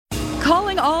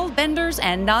Calling all benders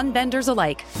and non-benders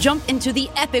alike. Jump into the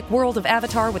epic world of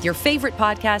Avatar with your favorite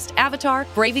podcast, Avatar: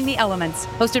 Braving the Elements.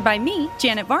 Hosted by me,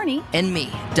 Janet Varney. And me,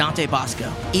 Dante Bosco.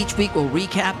 Each week we'll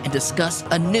recap and discuss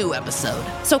a new episode.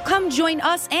 So come join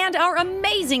us and our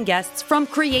amazing guests, from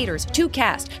creators to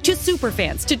cast to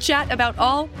superfans, to chat about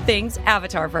all things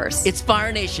Avatarverse. It's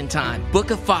Fire Nation time.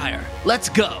 Book of Fire. Let's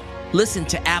go. Listen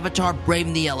to Avatar: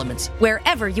 Braving the Elements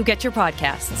wherever you get your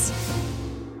podcasts.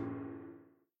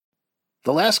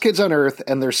 The Last Kids on Earth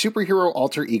and their superhero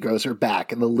alter egos are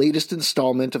back in the latest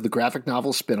installment of the graphic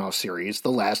novel spin-off series, The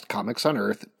Last Comics on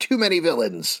Earth: Too Many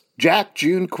Villains. Jack,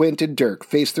 June, Quint, and Dirk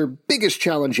face their biggest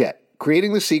challenge yet,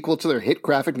 creating the sequel to their hit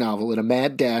graphic novel in a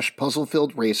mad dash,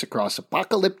 puzzle-filled race across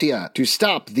Apocalyptia to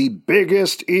stop the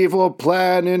biggest evil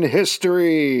plan in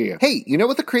history. Hey, you know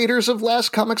what the creators of Last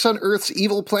Comics on Earth's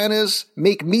evil plan is?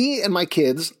 Make me and my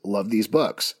kids love these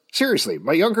books. Seriously,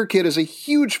 my younger kid is a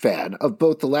huge fan of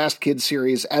both the Last Kids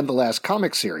series and the Last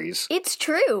Comics series. It's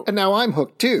true. And now I'm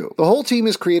hooked too. The whole team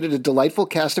has created a delightful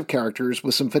cast of characters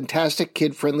with some fantastic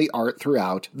kid-friendly art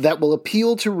throughout that will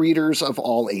appeal to readers of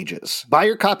all ages. Buy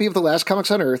your copy of The Last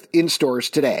Comics on Earth in stores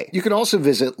today. You can also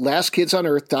visit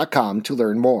LastKidsOnEarth.com to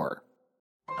learn more.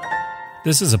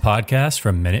 This is a podcast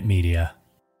from Minute Media.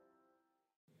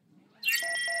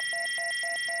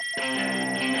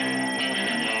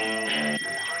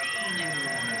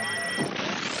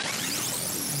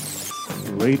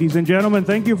 Ladies and gentlemen,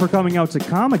 thank you for coming out to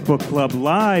Comic Book Club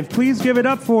Live. Please give it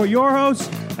up for your hosts,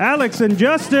 Alex and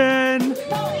Justin.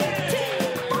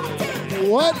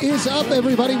 What is up,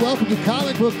 everybody? Welcome to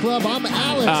Comic Book Club. I'm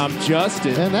Alex. I'm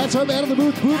Justin. And that's our man of the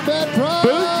booth, Bootman Prime.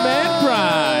 Bootman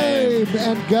Prime.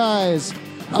 And guys,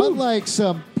 unlike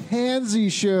some pansy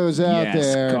shows out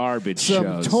there, garbage some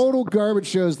shows. total garbage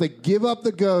shows that give up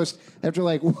the ghost after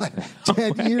 10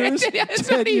 years?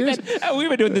 10 years? We've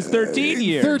been doing this 13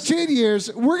 years. 13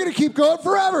 years. We're going to keep going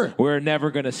forever. We're never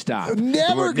going to stop.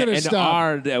 Never going to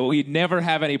stop. We never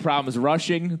have any problems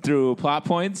rushing through plot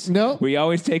points. No. We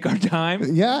always take our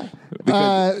time. Yeah.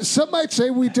 Some might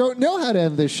say we don't know how to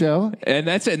end this show. And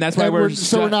that's why we're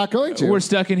not going to. We're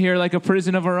stuck in here like a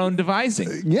prison of our own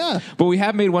devising. Yeah. But we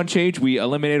have made one change. We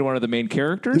eliminated one of the main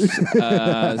characters.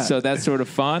 So that's sort of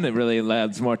fun. It really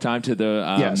adds more time to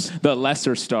the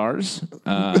lesser stars.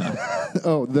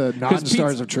 The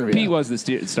non-stars of trivia. Pete was the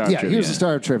star of trivia. Yeah, he was the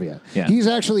star of trivia. Yeah. He's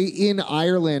actually in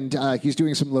Ireland. He's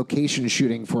doing some location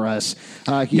shooting for us.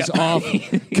 He's off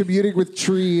commuting with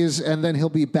trees, and then he'll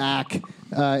be back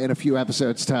in a few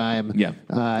episodes' time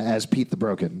as Pete the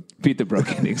Broken. Pete the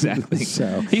Broken, exactly.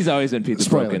 So he's always been Pete the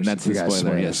spoilers. Broken. That's the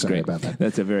spoiler. Yes, sorry great. about that.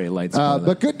 That's a very light spoiler.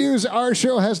 But good news, our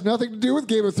show has nothing to do with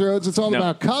Game of Thrones. It's all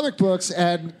about comic books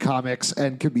and comics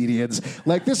and comedians.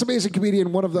 Like this amazing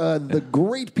comedian, one of the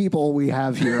great people we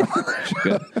have here on our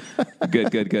show.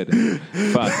 Good.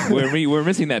 Fuck. We're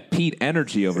missing that Pete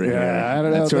energy over here. I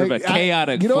don't know. That's sort of a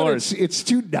chaotic force. It's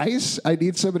too nice. I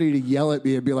need somebody to yell at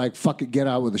me and be like, fucking get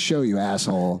on with the show, you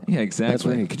asshole. Yeah, exactly. That's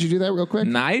what I need. Could you do that real quick?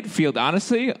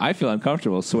 I feel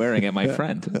uncomfortable swearing at my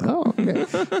friend. Oh, okay.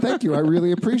 Thank you. I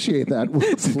really appreciate that.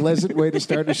 What a pleasant way to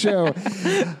start a show.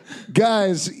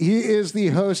 Guys, he is the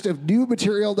host of New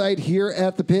Material Night here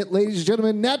at the Pit. Ladies and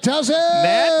gentlemen, Nat Townsend.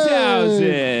 Nat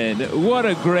Townsend. What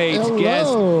a great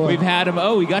guest. We've had him.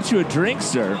 Oh, we got you a drink,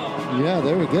 sir. Yeah,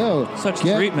 there we go. Such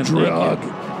get treatment. Drunk.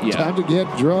 Yeah. Time to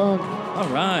get drunk. All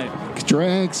right.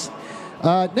 Drinks.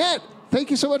 Nat,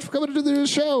 thank you so much for coming to the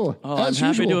show. Oh, I'm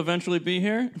happy to eventually be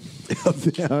here.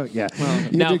 Yeah. Well,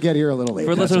 you did get here a little late.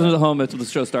 For listeners at home, it's the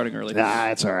show starting early.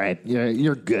 It's all right.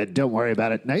 You're good. Don't worry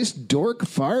about it. Nice Dork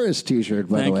Forest t-shirt,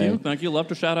 by the way. Thank you. Love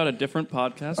to shout out a different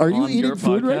podcast. Are you on eating your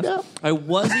food podcast. right now? I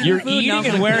was eating You're food. eating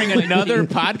and wearing another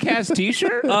podcast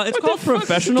t-shirt? It's called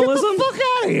professionalism. Get the fuck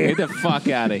out of here. Get the fuck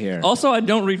out of here. Also, I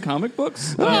don't read comic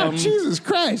books. Jesus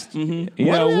Christ.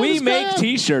 Mm-hmm. We make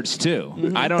t-shirts, too.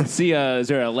 Mm-hmm. I don't see is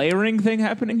there a layering thing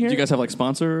happening here? Do you guys have like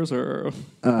sponsors or?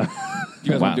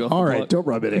 You guys want to do a all right, don't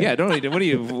rub it in. Yeah, don't.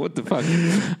 What the fuck?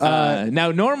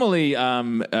 Now, normally,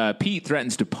 Pete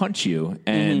threatens to punch you,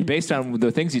 and based on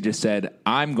the things you just said,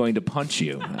 I'm going to punch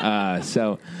you.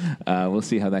 So we'll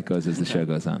see how that goes as the show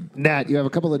goes on. Nat, you have a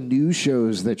couple of new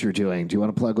shows that you're doing. Do you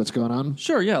want to plug what's going on?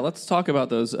 Sure, yeah. Let's talk about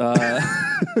those.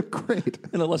 Great.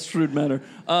 In a less shrewd manner.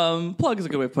 Plug is a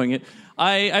good way of putting it.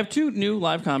 I have 2 new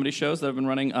live comedy shows that I've been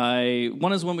running.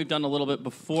 One is one we've done a little bit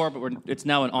before, but it's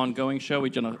now an ongoing show.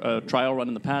 We've done a trial run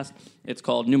in the past. It's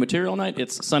called New Material Night.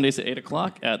 It's Sundays at 8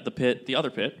 o'clock at the Pit, the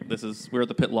other Pit. We're at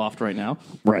the Pit Loft right now.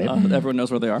 Right. Everyone knows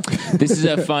where they are. This is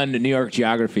a fun New York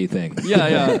geography thing.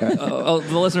 Yeah.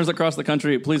 The listeners across the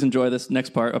country, please enjoy this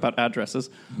next part about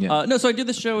addresses. Yeah. So I did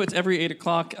this show. It's every 8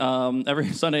 o'clock,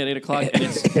 every Sunday at 8 o'clock.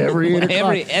 Every 8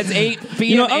 o'clock. It's 8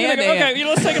 p.m. Okay,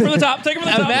 let's take it from the top.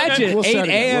 Imagine okay. 8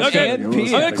 a.m. Okay. I'm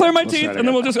going to clear my teeth, and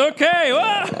then we'll just, okay.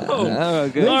 Wow. Oh,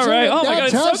 good. All right. Oh, my God.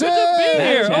 It's so good to be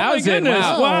here. Oh, my goodness.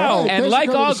 Wow. And like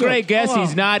all great guests,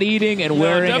 he's not eating and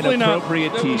wearing an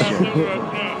appropriate T-shirt.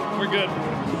 We're good.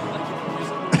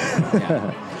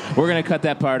 We're going to cut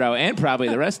that part out, and probably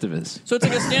the rest of us. So it's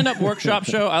like a stand-up workshop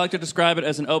show. I like to describe it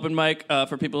as an open mic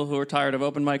for people who are tired of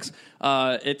open mics.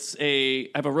 I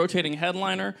have a rotating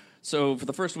headliner. So for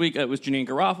the first week, it was Janine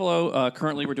Garofalo.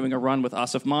 Currently, we're doing a run with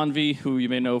Asif Manvi, who you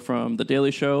may know from The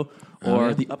Daily Show,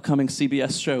 or the upcoming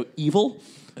CBS show Evil,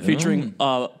 featuring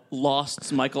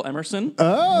Lost's Michael Emerson.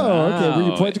 Oh, okay. Were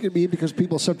you pointing at me because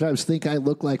people sometimes think I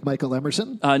look like Michael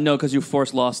Emerson? No, because you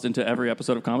forced Lost into every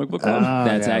episode of Comic Book Club.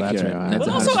 That's accurate. That's right. But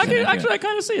also, I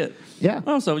kind of see it. Yeah.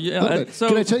 Also, yeah.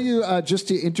 Can I tell you, just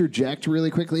to interject really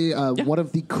quickly, one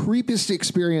of the creepiest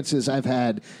experiences I've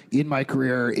had in my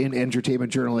career in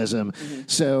entertainment journalism. Mm-hmm.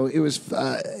 So it was,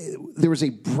 there was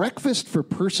a breakfast for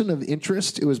person of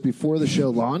interest. It was before the show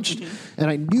launched, and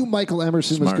I knew Michael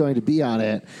Emerson was going to be on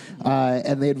it,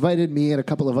 and they invited me and a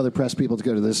couple of other press people to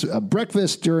go to this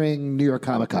breakfast during New York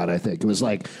Comic Con, I think. It was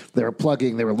like they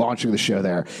were launching the show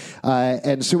there.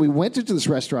 And so we went into this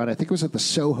restaurant, I think it was at the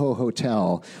Soho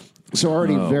Hotel. So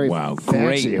already very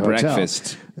fancy great hotel.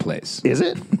 Breakfast place. Is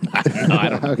it? No, I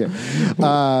don't know. Okay.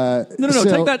 No.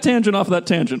 Take that tangent off of that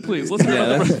tangent, please. Let's hear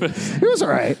about the breakfast. It was all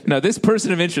right. No, this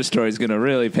person of interest story is going to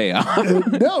really pay off.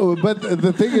 No, but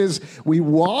the thing is, we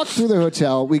walk through the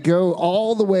hotel, we go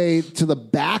all the way to the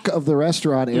back of the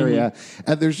restaurant area,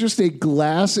 and there's just a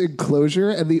glass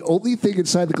enclosure, and the only thing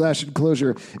inside the glass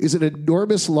enclosure is an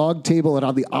enormous long table, and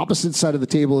on the opposite side of the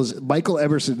table is Michael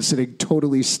Emerson sitting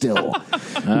totally still,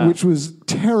 which was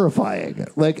terrifying,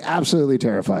 like absolutely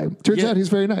terrifying. Turns out he's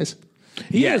very nice.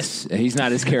 Yes, he's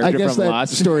not his character from Lost. I guess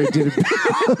that story didn't.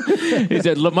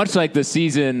 It's much like the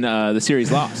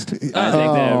series Lost. All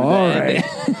right.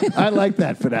 I like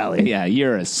that finale. Yeah,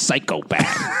 you're a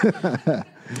psychopath.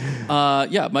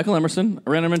 Michael Emerson,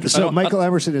 random interest. So Michael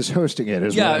Emerson is hosting it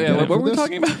as well. Yeah. What were we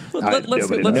talking about?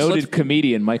 Noted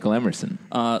comedian Michael Emerson.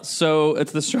 So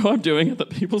it's the show I'm doing at the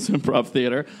People's Improv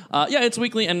Theater. It's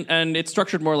weekly, and it's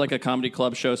structured more like a comedy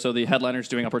club show. So the headliner's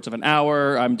doing upwards of an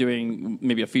hour. I'm doing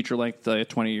maybe a feature-length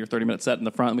 20 or 30-minute set in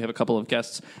the front. We have a couple of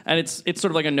guests. And it's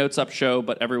sort of like a notes-up show,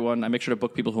 but I make sure to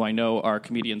book people who I know are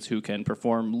comedians who can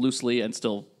perform loosely and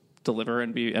still deliver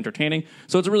and be entertaining.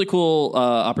 So it's a really cool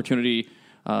opportunity.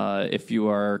 If you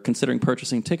are considering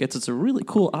purchasing tickets, it's a really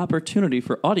cool opportunity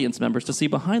for audience members to see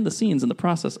behind the scenes in the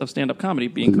process of stand-up comedy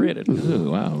being created.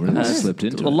 Ooh, wow, really slipped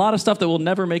into a lot of stuff that will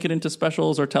never make it into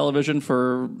specials or television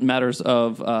for matters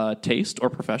of taste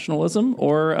or professionalism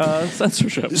or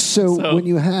censorship. So when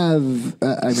you have,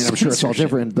 I'm sure it's all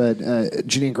different, but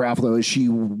Janine Garofalo, is she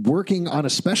working on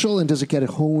a special, and does it get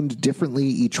honed differently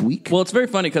each week? Well, it's very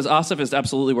funny because Asif is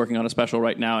absolutely working on a special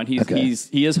right now, and he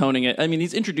is honing it. I mean,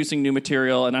 he's introducing new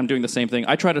material, and I'm doing the same thing.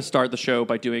 I try to start the show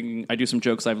by I do some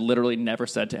jokes I've literally never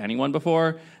said to anyone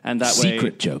before, and that way...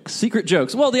 Secret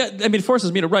jokes. Well, it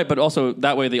forces me to write, but also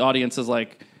that way the audience is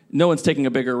like, no one's taking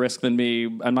a bigger risk than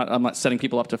me. I'm not setting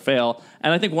people up to fail.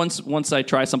 And I think once I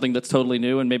try something that's totally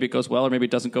new, and maybe it goes well or maybe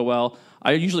it doesn't go well,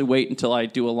 I usually wait until I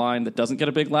do a line that doesn't get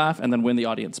a big laugh and then win the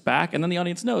audience back. And then the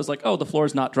audience knows, like, oh, the floor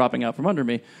is not dropping out from under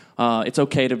me. It's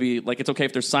okay to be, like, it's okay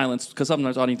if there's silence, because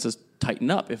sometimes audiences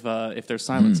tighten up if there's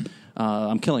silence.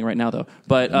 I'm killing right now, though.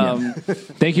 But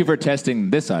thank you for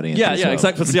testing this audience. Yeah,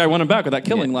 exactly. See, I won him back with that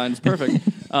killing line. It's perfect.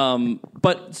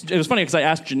 But it was funny because I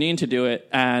asked Janine to do it,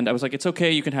 and I was like, it's okay,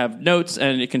 you can have notes,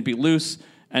 and it can be loose.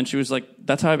 And she was like,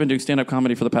 that's how I've been doing stand-up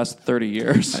comedy for the past 30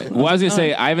 years. Well, I was going to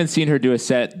say, I haven't seen her do a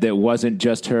set that wasn't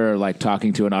just her like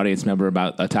talking to an audience member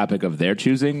about a topic of their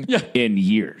choosing in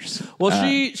years. Well,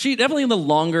 she definitely in the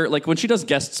longer, like when she does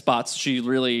guest spots, she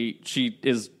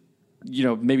is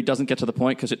maybe doesn't get to the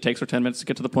point because it takes her 10 minutes to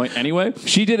get to the point anyway.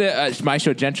 She did my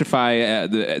show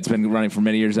Gentrify. It's been running for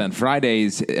many years on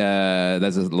Fridays.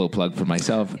 That's a little plug for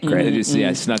myself. Great.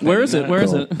 I snuck. Where is it? Where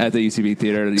is it? At the UCB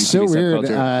Theater. The UCB so weird.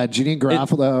 Subculture. Janine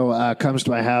Garofalo comes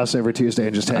to my house every Tuesday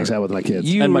and just hangs out with my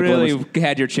kids. You and Michael really Emerson.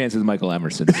 had your chance with Michael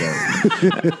Emerson.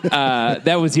 So.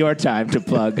 That was your time to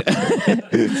plug.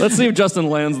 Let's see if Justin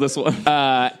lands this one.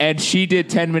 And she did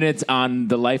 10 minutes on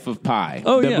The Life of Pi,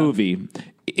 the movie.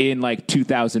 In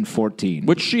 2014,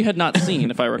 which she had not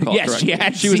seen, if I recall yes,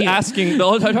 correctly. she was asking. The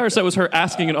entire set was her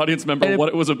asking an audience member what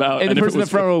it was about, and the if person it in was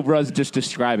the front row was just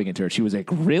describing it to her. She was like,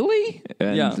 "Really?"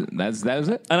 And yeah, that was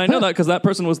it. And I know that because that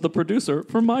person was the producer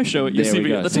for my show at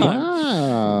UCB at the time.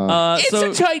 Wow. It's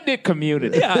a tight knit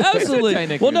community. Yeah,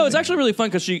 absolutely. Well, no, it's actually really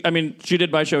fun because she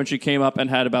did my show and she came up and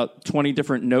had about 20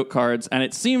 different note cards, and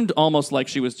it seemed almost like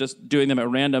she was just doing them at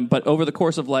random. But over the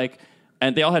course of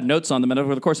and they all had notes on them, and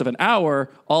over the course of an hour,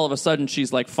 all of a sudden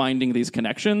she's finding these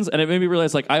connections, and it made me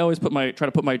realize I always try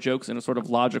to put my jokes in a sort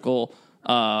of logical,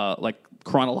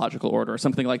 chronological order or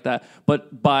something like that.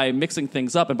 But by mixing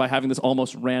things up and by having this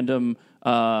almost random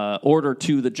order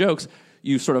to the jokes,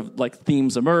 you sort of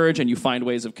themes emerge and you find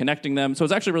ways of connecting them. So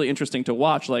it's actually really interesting to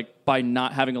watch. By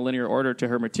not having a linear order to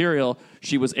her material,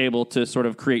 she was able to sort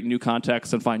of create new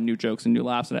contexts and find new jokes and new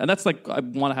laughs. And that's I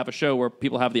want to have a show where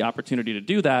people have the opportunity to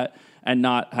do that and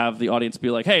not have the audience be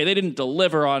like, hey, they didn't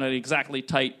deliver on an exactly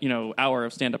tight, hour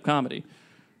of stand-up comedy.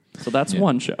 So that's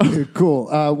one show. Cool.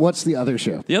 What's the other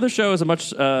show? The other show is a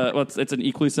much, it's an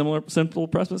equally simple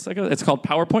premise. It's called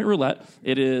PowerPoint Roulette.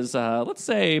 It is, let's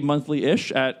say,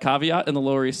 monthly-ish at Caveat in the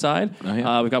Lower East Side. Oh,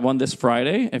 yeah. We've got one this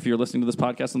Friday. If you're listening to this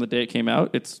podcast on the day it came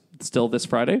out, it's still this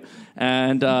Friday.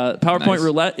 And PowerPoint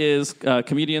Roulette is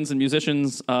comedians and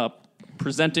musicians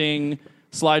presenting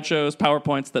slideshows,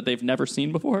 PowerPoints that they've never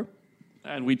seen before.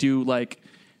 And we do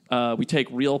we take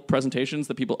real presentations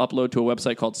that people upload to a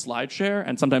website called SlideShare,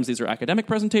 and sometimes these are academic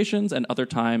presentations, and other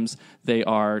times they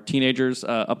are teenagers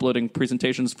uploading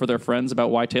presentations for their friends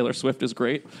about why Taylor Swift is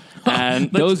great.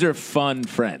 And those are fun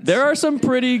friends. There are some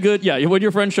pretty good, when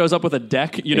your friend shows up with a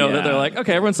deck, that they're like,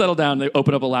 okay, everyone settle down. They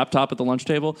open up a laptop at the lunch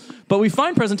table. But we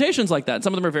find presentations like that.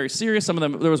 Some of them are very serious. Some of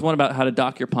them, there was one about how to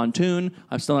dock your pontoon.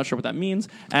 I'm still not sure what that means.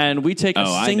 And we take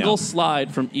a single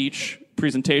slide from each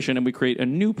presentation and we create a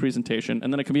new presentation,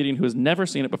 and then a comedian who has never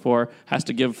seen it before has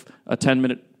to give a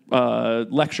 10-minute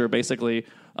lecture, basically,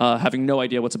 having no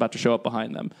idea what's about to show up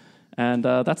behind them. And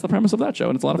that's the premise of that show,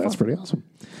 and it's a lot of fun. That's pretty awesome.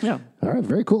 Yeah. All right,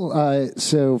 very cool.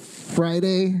 So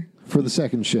Friday for the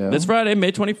second show. This Friday,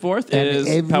 May 24th, is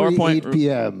every PowerPoint 8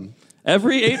 p.m.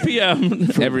 Every 8 p.m.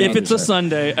 if it's a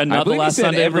Sunday and not the last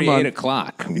Sunday every of the month. 8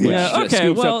 o'clock. Which okay.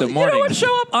 Well, up the morning. You know what?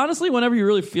 Show up, honestly, whenever you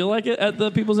really feel like it at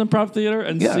the People's Improv Theater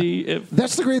and see if...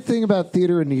 That's the great thing about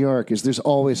theater in New York is there's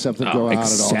always something going on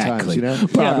at all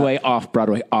times. Broadway, off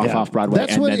Broadway, off Broadway.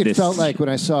 That's what it felt like when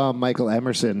I saw Michael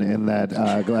Emerson in that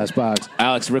glass box.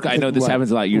 Alex, Rick, I know this happens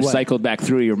a lot. You cycled back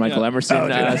through your Michael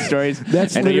Emerson stories,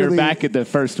 and then you're back at the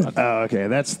first one. Oh, okay.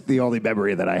 That's the only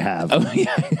memory that I have. Oh,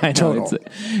 yeah. I know. Total.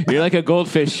 You're like a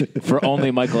goldfish for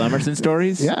only Michael Emerson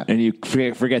stories. Yeah. And you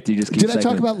forget to just keep Did I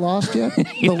talk about Lost yet?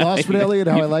 The Lost finale and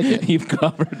how I like it? You've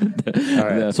covered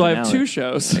the So I have two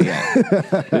shows.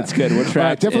 That's good. We're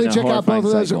tracked. Definitely check out both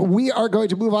of those. Cycle. We are going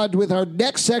to move on with our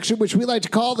next section, which we like to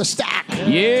call the Stack.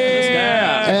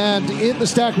 Yeah. And in the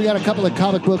Stack, we got a couple of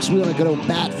comic books we want to go to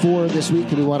bat for this week,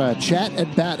 and we want to chat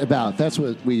and bat about. That's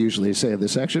what we usually say in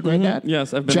this section, right, Nat?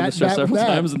 Yes, I've been on this show several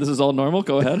times, and this is all normal.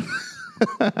 Go ahead.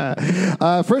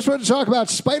 First one to talk about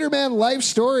Spider-Man Life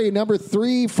Story number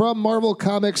 3 from Marvel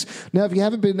Comics. Now, if you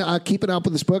haven't been keeping up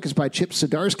with this book, it's by Chip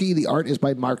Zdarsky. The art is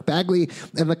by Mark Bagley.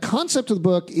 And the concept of the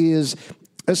book is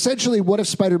essentially what if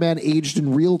Spider-Man aged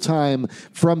in real time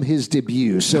from his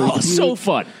debut. So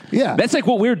fun. Yeah. That's like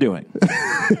what we're doing.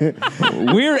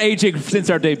 We're aging since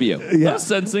our debut. Yeah. I'm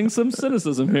sensing some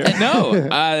cynicism here. No.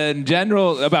 In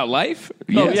general, about life?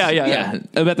 Yes. Oh, yeah.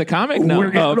 About the comic? No.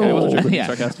 We're getting old.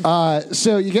 Yeah.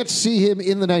 So you get to see him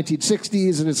in the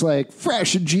 1960s, and it's like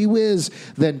fresh and gee whiz.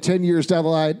 Then 10 years down the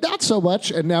line, not so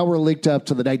much. And now we're linked up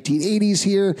to the 1980s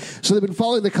here. So they've been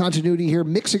following the continuity here,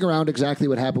 mixing around exactly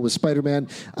what happened with Spider-Man.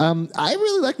 I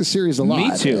really like the series a lot.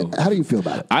 Me too. How do you feel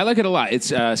about it? I like it a lot.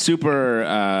 It's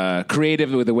super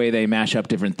creative with the way they mash up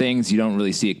different things. You don't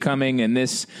really see it coming. And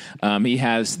this, he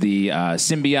has the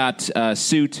symbiote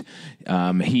suit.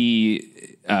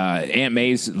 Aunt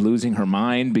May's losing her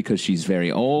mind because she's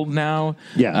very old now.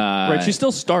 Yeah. Right. She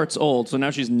still starts old, so now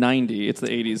she's 90. It's the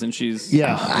 80s, and she's...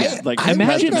 I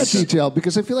imagine that detail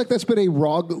because I feel like that's been a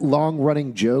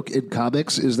long-running joke in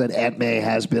comics is that Aunt May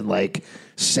has been like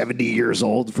 70 years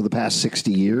old for the past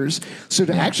 60 years. So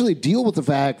to actually deal with the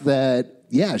fact that,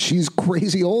 yeah, she's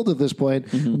crazy old at this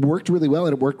point, worked really well,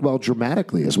 and it worked well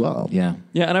dramatically as well. Yeah.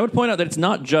 Yeah, and I would point out that it's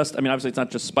not just, obviously it's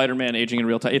not just Spider-Man aging in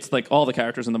real time. It's like all the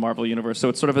characters in the Marvel Universe. So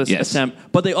it's sort of this attempt.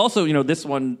 But they also, this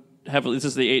one, it's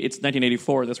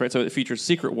 1984, this, right? So it features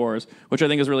Secret Wars, which I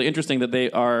think is really interesting that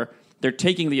they're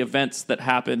taking the events that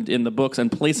happened in the books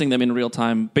and placing them in real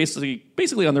time,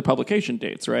 basically on their publication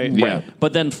dates, right? Yeah. Right.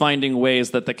 But then finding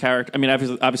ways that the character,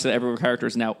 obviously every character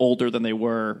is now older than they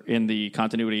were in the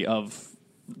continuity of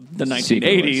the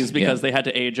 1980s because they had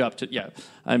to age up to.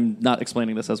 I'm not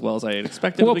explaining this as well as I had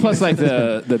expected. Well, plus like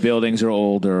the buildings are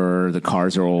older, the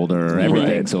cars are older,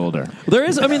 everything's older.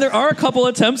 There are a couple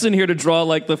attempts in here to draw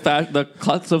like the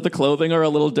cuts of the clothing are a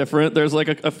little different. There's like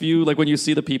a few, like when you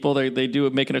see the people, they do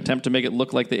make an attempt to make it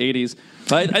look like the 80s.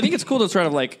 But I think it's cool to sort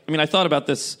of like, I thought about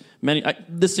this.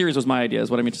 This series was my idea,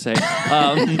 is what I mean to say.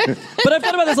 But I've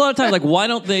thought about this a lot of times. Like, why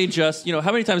don't they just,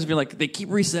 how many times have you been like, they keep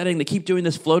resetting, they keep doing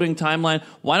this floating timeline.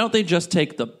 Why don't they just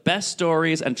take the best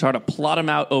stories and try to plot them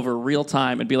out over real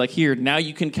time and be like, here, now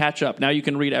you can catch up. Now you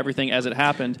can read everything as it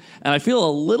happened. And I feel a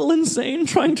little insane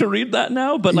trying to read that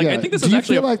now. But I think this is actually.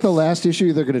 Do you feel like the last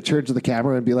issue they're going to turn to the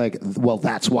camera and be like, well,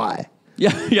 that's why?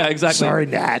 Yeah, exactly. Sorry,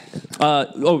 Nat.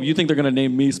 You think they're going to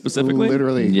name me specifically?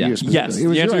 Literally. Yeah. Yes.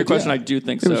 The answer to your question, I do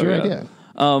think so. It was your idea.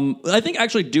 I think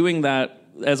actually doing that,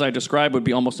 as I described, would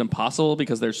be almost impossible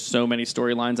because there's so many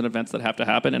storylines and events that have to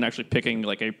happen, and actually picking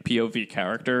like a POV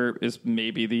character is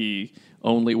maybe the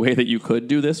only way that you could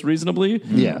do this reasonably.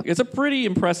 Yeah. It's a pretty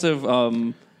impressive.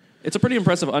 It's a pretty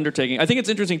impressive undertaking. I think it's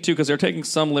interesting too because they're taking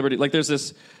some liberty. Like there's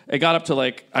this. It got up to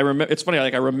like I remember. It's funny.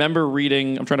 Like I remember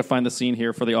reading. I'm trying to find the scene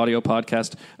here for the audio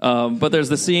podcast. But there's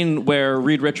the scene where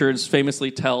Reed Richards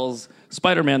famously tells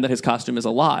Spider-Man that his costume is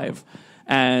alive,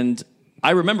 and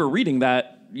I remember reading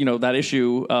that. That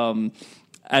issue.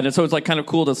 And so it's like kind of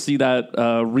cool to see that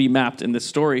remapped in this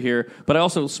story here. But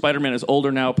also, Spider-Man is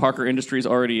older now. Parker Industries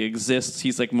already exists.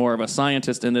 He's like more of a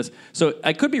scientist in this. So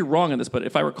I could be wrong in this, but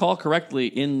if I recall correctly,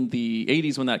 in the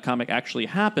 80s when that comic actually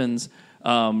happens,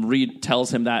 Reed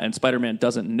tells him that, and Spider-Man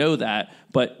doesn't know that.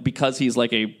 But because he's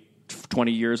like a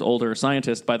 20 years older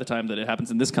scientist by the time that it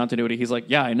happens in this continuity, he's like,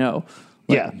 yeah, I know.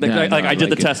 I did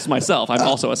the tests myself. I'm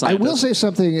also a scientist. I will say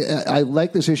something. I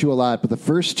like this issue a lot, but the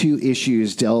first two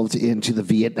issues delved into the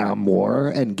Vietnam War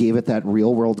and gave it that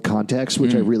real world context,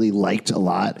 which I really liked a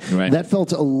lot. Right. That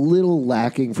felt a little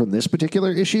lacking from this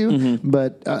particular issue,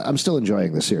 but I'm still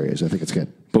enjoying the series. I think it's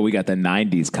good. But we got the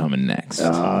 90s coming next.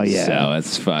 Oh, yeah. So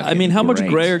it's fucking how much great.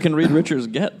 grayer can Reed Richards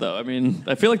get, though?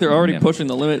 I feel like they're already pushing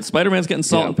the limit. Spider-Man's getting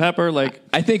salt and pepper.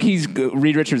 I think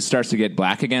Reed Richards starts to get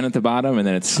black again at the bottom, and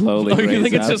then it slowly you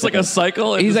think it's just like a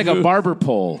cycle? He's like a barber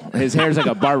pole. His hair's like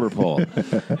a barber pole.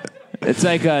 It's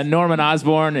like Norman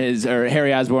Osborn or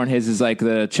Harry Osborn. His is like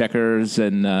the checkers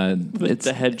and it's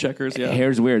the head checkers. Yeah,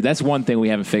 hair's weird. That's one thing we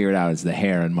haven't figured out is the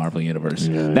hair in Marvel Universe.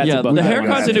 Yeah, the hair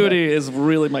continuity is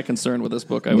really my concern with this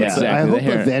book. I would say. I hope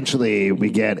eventually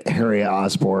we get Harry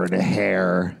Osborn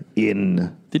hair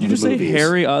in. Did you just say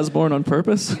Harry Osborn on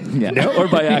purpose? Yeah, no, or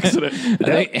by accident?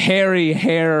 Harry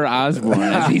Hair Osborn.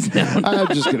 As he's known. I'm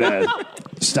just gonna.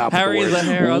 Stop. Harry the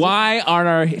hair. Why aren't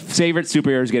our favorite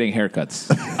superheroes getting haircuts?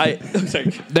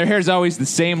 Their hair's always the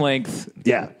same length.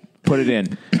 Yeah. Put it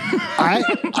in. I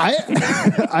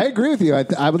agree with you.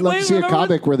 I would love to see a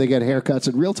comic where they get haircuts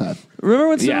in real time. Remember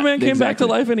when Superman came back to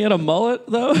life and he had a mullet,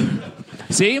 though?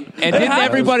 See? And didn't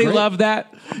everybody love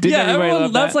that?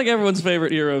 That's like everyone's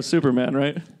favorite hero, Superman,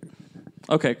 right?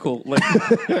 Okay, cool.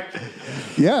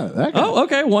 Yeah. That guy. Oh,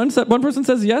 okay. One person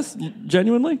says yes,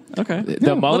 genuinely. Okay.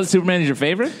 The mullet Superman is your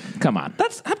favorite? Come on.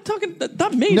 I'm talking.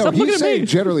 Not me. No, Stop looking he's at saying me.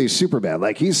 generally Superman.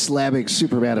 Like he's slamming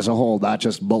Superman as a whole, not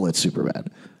just mullet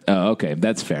Superman. Oh, okay.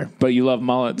 That's fair. But you love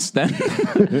mullets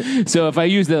then? So if I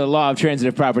use the law of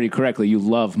transitive property correctly, you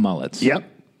love mullets. Yep.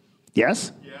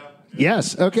 Yes?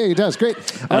 Yes. Okay, he does. Great.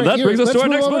 All right, that brings us to our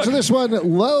next book. Let's move over to this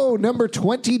one. Low, number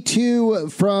 22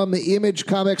 from Image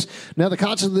Comics. Now, the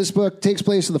concept of this book takes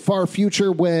place in the far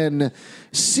future when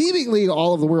seemingly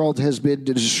all of the world has been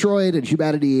destroyed and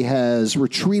humanity has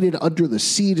retreated under the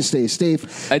sea to stay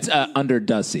safe. It's under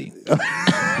the sea.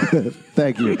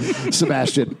 Thank you,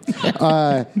 Sebastian.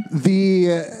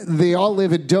 They all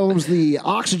live in domes. The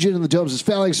oxygen in the domes is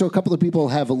failing, so a couple of people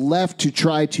have left to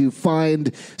try to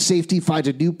find safety, find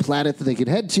a new planet that they can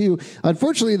head to.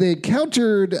 Unfortunately, they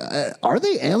encountered... are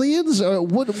they aliens?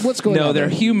 What's going on? No, they're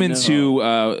humans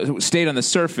who stayed on the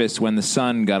surface when the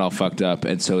sun got all fucked up,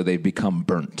 and so they've become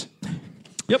burnt.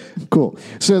 Yep. Cool.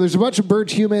 So there's a bunch of burnt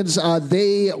humans.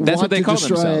 They That's want what they to call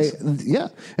destroy. themselves. Yeah,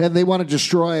 and they want to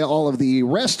destroy all of the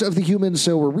rest of the humans.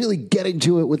 So we're really getting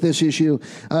to it with this issue.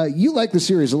 You like the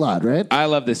series a lot, right? I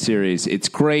love this series. It's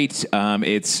great.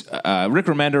 It's Rick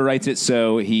Remender writes it,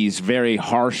 so he's very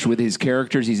harsh with his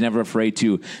characters. He's never afraid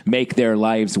to make their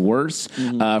lives worse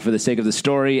for the sake of the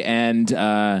story. And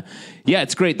yeah,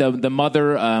 it's great. The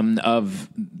mother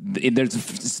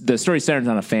the story centers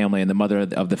on a family, and the mother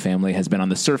of the family has been on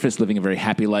the surface living a very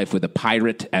happy life with a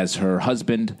pirate as her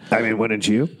husband. I mean, wouldn't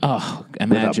you? Oh,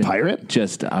 imagine a pirate?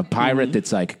 Just a pirate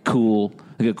that's like cool,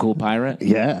 like a cool pirate.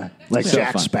 Yeah, like So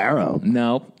Jack fun. Sparrow.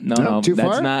 No. Too That's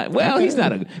far? not. Well, Okay. he's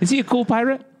not a. Is he a cool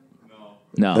pirate?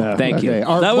 No, thank you. Okay.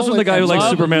 Our That was from the guy who likes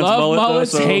Superman's love mullet. though,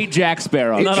 mullets, so hate Jack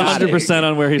Sparrow. not Got it. 100%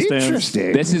 on where he stands.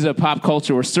 Interesting. This is a pop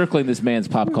culture. We're circling this man's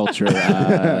pop culture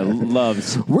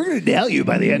loves. We're going to nail you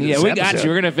by the end of Yeah, this we got episode. you.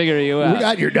 We're gonna figure you out. We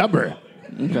got your number.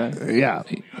 Okay. Yeah.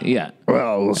 Yeah.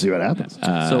 Well, we'll see what happens.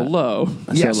 So low.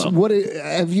 Yes. low. What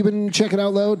have you been checking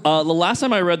out, Load? The last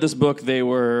time I read this book, they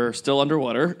were still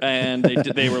underwater, and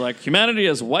they were like, humanity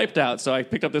is wiped out. So I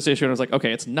picked up this issue, and I was like,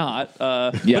 okay, it's not.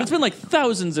 But it's been like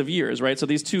thousands of years, right? So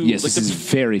these two... Yes, like, this is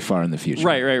very far in the future.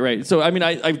 Right. So, I mean,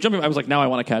 I jumped in, I was like, now I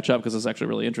want to catch up because it's actually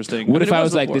really interesting. What But if it I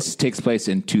was like, before. this takes place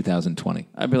in 2020?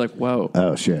 I'd be like, whoa.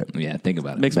 Oh, shit. Yeah, think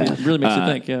about it. Really makes you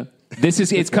think, yeah.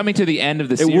 It's coming to the end of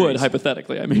the It series. would,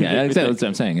 hypothetically. I mean, Yeah, it exactly. would That's what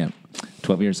I'm saying. Yeah,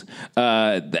 12 years.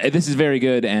 This is very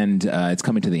good, and it's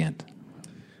coming to the end.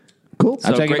 Cool.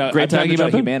 I'm talking great- about, great I'm time talking to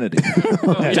about jump in? humanity.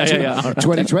 yeah.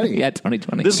 2020. Yeah,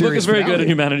 2020. This book is very finale. good, and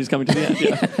humanity's coming to the end.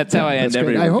 Yeah. That's how I end That's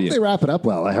every great. I hope review. they wrap it up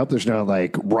well. I hope there's no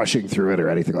like rushing through it or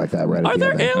anything like that. Right? Are at the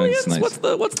there end. aliens? Nice. What's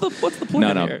the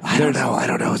plan No. here? I don't know. I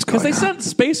don't know what's going Because they on. sent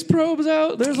space probes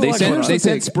out. There's a They lot sent- going on. they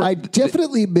sent I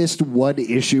definitely missed one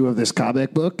issue of this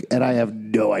comic book, and I have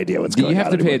no idea what's going on. You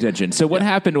have to pay anymore. attention. So what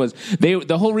happened was the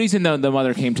whole reason the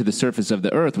mother came to the surface of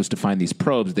the Earth was to find these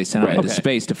probes. They sent out into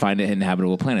space to find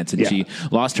inhabitable planets, and she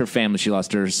lost her family. She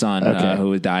lost her son,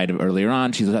 who had died earlier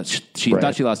on. She thought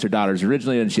she lost her daughters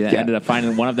originally, and she ended up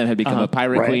finding one of them had become a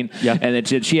pirate queen, and then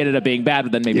she ended up being bad,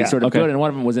 but then maybe sort of good. And one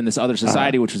of them was in this other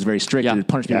society, which was very strict. It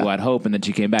punished people who had hope, and then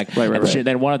she came back.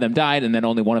 Then one of them died, and then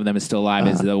only one of them is still alive.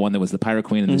 Is the one that was the pirate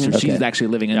queen, and so she's actually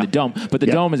living in the dome. But the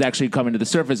dome is actually coming to the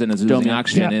surface and is losing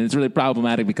oxygen, and it's really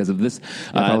problematic because of this.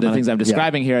 The things I'm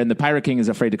describing here, and the pirate king is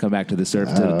afraid to come back to the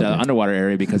surface, to the underwater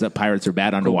area, because pirates are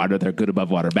bad underwater. They're good above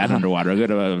water, bad underwater,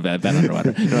 good above bad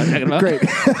underwater. You know what I'm talking about? Great.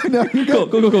 No, you're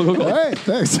good. Go. All right,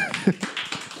 thanks.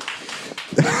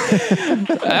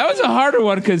 That was a harder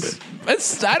one because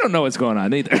I don't know what's going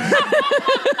on either.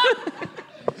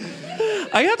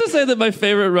 I have to say that my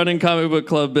favorite running comic book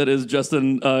club bit is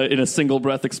Justin in a single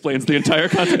breath explains the entire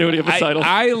continuity of the title.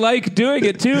 I like doing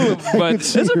it too, but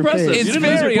It's your impressive. face. You it's didn't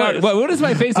lose very your hard. place. What does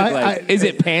my face look like? Is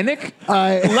it panic?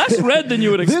 Less red than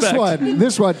you would expect.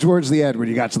 This one towards the end when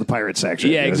you got to the pirate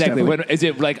section. Yeah, It was exactly. definitely- Is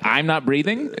it like I'm not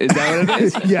breathing? Is that what it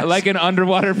is? Yes. Like an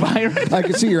underwater pirate? I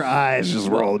can see your eyes just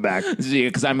rolling back.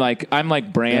 Because I'm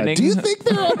like branding. Do you think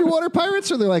they're underwater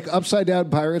pirates, or they're like upside down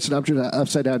pirates and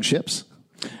upside down ships?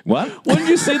 What? Wouldn't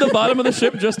you see the bottom of the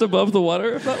ship just above the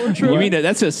water if that were true? You mean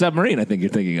that's a submarine? I think you're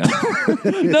thinking of.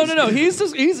 No.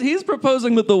 He's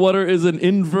proposing that the water is an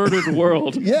inverted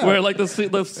world, Yeah. where like the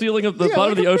ceiling of the bottom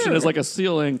like of the a ocean mirror. is like a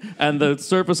ceiling, and the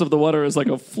surface of the water is like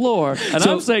a floor. And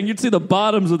I'm saying you'd see the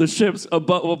bottoms of the ships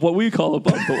above what we call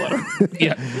above the water.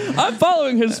 Yeah. I'm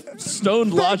following his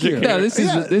stoned logic. No, here. this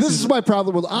is This is my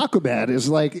problem with Aquaman. Is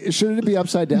like, shouldn't it be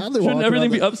upside down? Shouldn't everything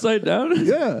be upside down?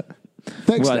 Yeah.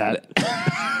 Thanks, Well, Nat.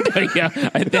 yeah.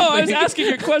 No, I was asking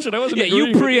your question. I wasn't. Yeah,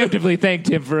 you agreeing with preemptively thanked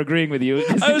him for agreeing with you.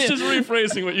 I was just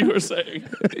rephrasing what you were saying.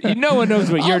 No one knows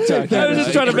what you're talking about. I was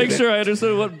just trying to make sure I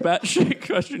understood what batshit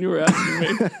question you were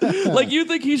asking me. Like, you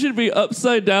think he should be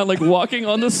upside down, like walking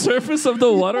on the surface of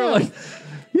the water? Like,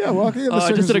 Yeah, walking in the I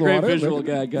surface just did a of the great water. visual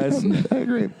gag, guys. I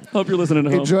agree. Hope you're listening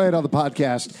at home. Enjoy it on the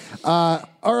podcast.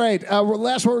 All right,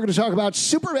 last one we're going to talk about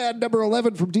Superman number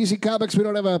 11 from DC Comics. We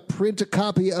don't have a print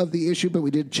copy of the issue, but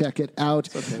we did check it out.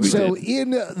 So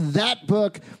in that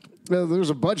book, there's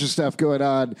a bunch of stuff going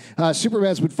on.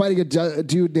 Superman's been fighting a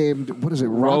dude named, what is it?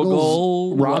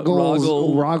 Rogel.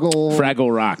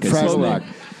 Fraggle Rock. is his Fraggle name. Rock.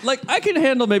 Like, I can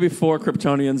handle maybe 4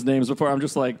 Kryptonians names before I'm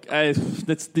just like,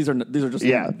 these are just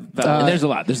And there's a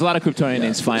lot. There's a lot of Kryptonian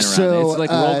names flying around. So It's like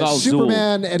Rogol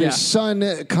Superman and Yeah. his son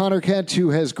Connor Kent,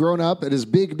 who has grown up and is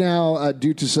big now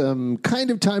due to some kind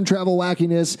of time travel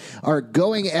wackiness, are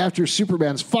going after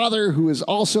Superman's father, who is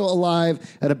also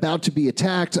alive and about to be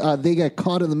attacked. They get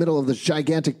caught in the middle of this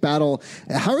gigantic battle.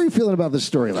 How are you feeling about this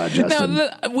storyline, Justin? Now,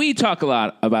 we talk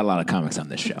about a lot of comics on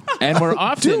this show, and we're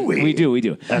often Do we? We do.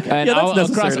 And Yeah, that's I'll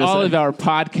cross across all of our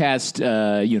podcast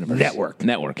universe.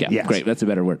 Network, yeah. Yes. Great, that's a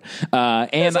better word.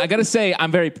 And I got to say,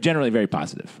 I'm generally very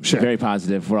positive. Sure. Very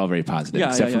positive. We're all very positive,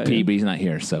 except for Pete, but he's not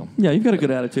here. So yeah, you've got a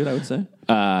good attitude, I would say.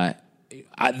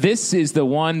 This is the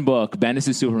one book,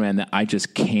 Bendis' Superman, that I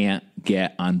just can't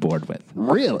get on board with.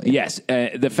 Really? Yes.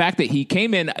 The fact that he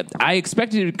came in, I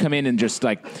expected him to come in and just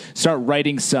like start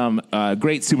writing some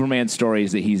great Superman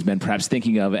stories that he's been perhaps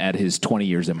thinking of at his 20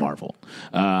 years at Marvel.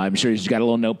 I'm sure he's got a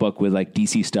little notebook with like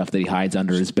DC stuff that he hides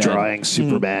under his bed. Drawing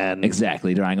Superman.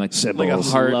 Exactly. Drawing like symbols. Like a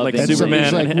heart, like Superman.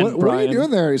 He's like, what are you doing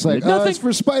there? He's like, it's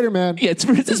for Spider-Man. Yeah, it's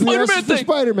a Spider-Man thing.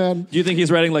 Spider-Man. Do you think he's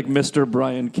writing like Mr.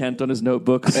 Brian Kent on his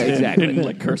notebook? Exactly. In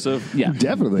like cursive. Yeah.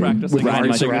 Definitely. Practicing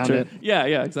With his around signature. it.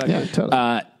 Yeah, exactly. Yeah,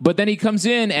 totally. But then he comes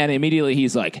in and immediately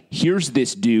he's like, here's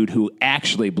this dude who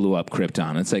actually blew up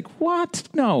Krypton. It's like, what?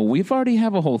 No, we've already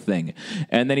have a whole thing.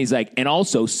 And then he's like, and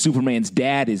also Superman's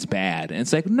dad is bad. And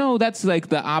it's like, no, that's like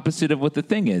the opposite of what the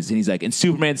thing is. And he's like, and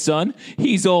Superman's son,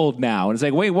 he's old now. And it's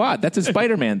like, wait, what? That's a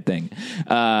Spider-Man thing.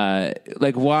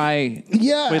 Like, why?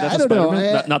 Yeah, Wait, that's I don't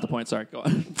know. Not the point. Sorry, go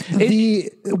on.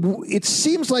 It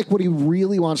seems like what he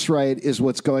really wants to write is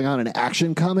what's going on in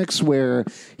Action Comics, where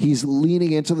he's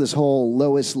leaning into this whole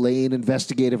Lois Lane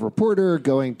investigative reporter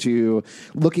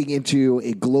looking into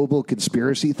a global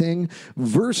conspiracy thing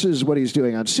versus what he's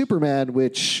doing on Superman,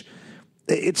 which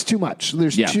it's too much.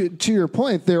 There's to your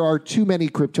point, there are too many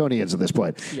Kryptonians at this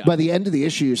point. Yeah. By the end of the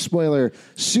issue, spoiler,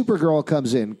 Supergirl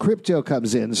comes in, Krypto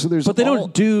comes in. So but they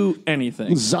don't do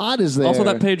anything. Zod is there. Also,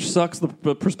 that page sucks. The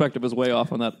perspective is way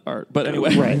off on that art. But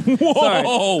anyway, right. Sorry.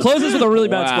 Closes with a really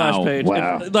bad splash page.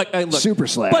 Wow. And, look, super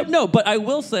slab. But I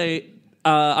will say.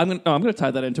 I'm going to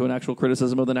tie that into an actual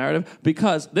criticism of the narrative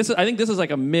because I think this is like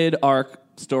a mid-arc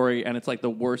story, and it's like the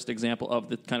worst example of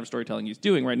the kind of storytelling he's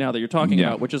doing right now that you're talking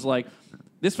about, which is like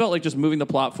this felt like just moving the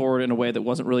plot forward in a way that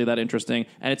wasn't really that interesting,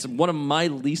 and it's one of my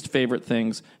least favorite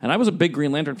things. And I was a big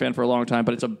Green Lantern fan for a long time,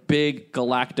 but it's a big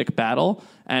galactic battle.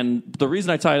 And the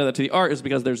reason I tie that to the art is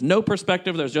because there's no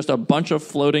perspective. There's just a bunch of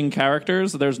floating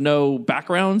characters. There's no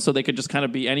background, so they could just kind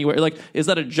of be anywhere. Like, is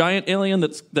that a giant alien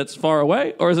that's far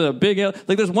away, or is it a big alien?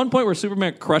 Like, there's one point where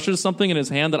Superman crushes something in his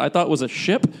hand that I thought was a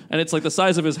ship, and it's like the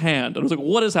size of his hand. And I was like,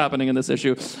 what is happening in this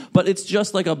issue? But it's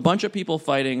just like a bunch of people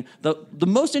fighting. The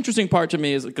most interesting part to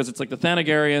me is because it's like the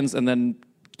Thanagarians and then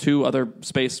two other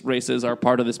space races are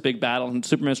part of this big battle, and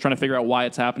Superman's trying to figure out why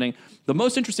it's happening. The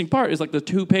most interesting part is like the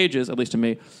 2 pages, at least to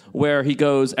me, where he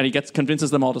goes and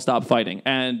convinces them all to stop fighting.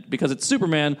 And because it's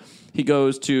Superman, he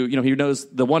goes to, he knows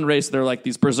the one race, they're like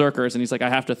these berserkers, and he's like, I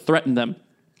have to threaten them.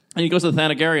 And he goes to the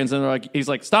Thanagarians, and he's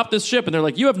like, stop this ship. And they're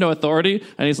like, you have no authority.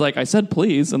 And he's like, I said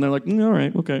please. And they're like, all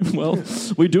right, okay. Well,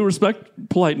 we do respect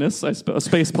politeness,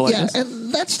 space politeness. Yeah,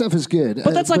 and that stuff is good.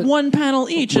 But that's like one panel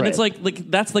each, and it's like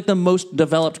that's like the most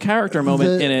developed character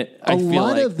moment in it. A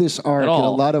lot of this arc and a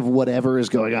lot of whatever is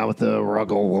going on with the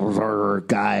Ruggles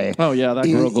guy. Oh yeah, that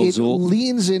Ruggles. It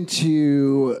leans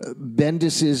into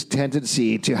Bendis's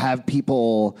tendency to have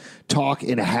people talk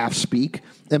in half speak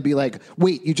and be like,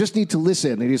 wait, you just need to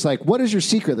listen. And he's like, what is your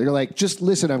secret? They're like, just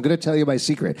listen. I'm going to tell you my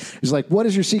secret. He's like, what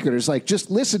is your secret? He's like,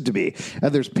 just listen to me.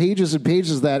 And there's pages and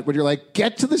pages of that when you're like,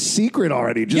 get to the secret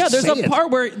already. Just there's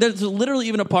there's literally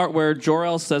even a part where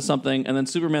Jor-El says something and then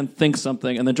Superman thinks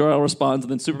something and then Jor-El responds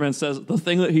and then Superman says the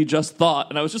thing that he just thought.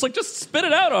 And I was just like, just spit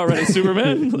it out already,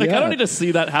 Superman. I don't need to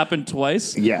see that happen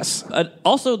twice. Yes.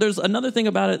 Also, there's another thing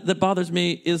about it that bothers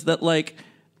me is that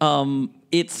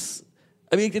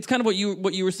it's kind of what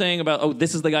you were saying about,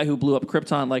 this is the guy who blew up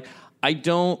Krypton. Like, I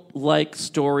don't like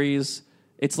stories.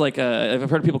 It's like I've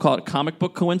heard people call it comic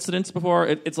book coincidence before.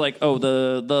 It's like,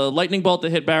 the lightning bolt that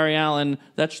hit Barry Allen,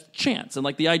 that's chance. And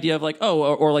like the idea of like,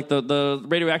 or like the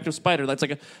radioactive spider, that's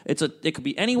like it could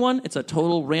be anyone. It's a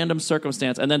total random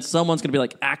circumstance. And then someone's going to be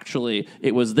like, actually,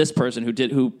 it was this person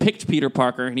who picked Peter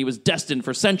Parker and he was destined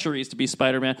for centuries to be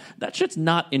Spider-Man. That shit's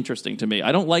not interesting to me.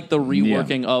 I don't like the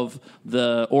reworking of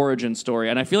the origin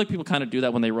story. And I feel like people kind of do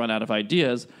that when they run out of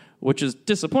ideas, which is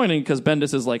disappointing because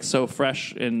Bendis is like so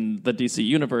fresh in the DC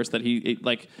universe that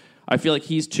I feel like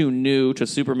he's too new to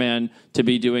Superman to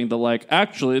be doing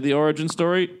actually the origin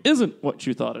story isn't what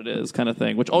you thought it is kind of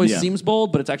thing, which always seems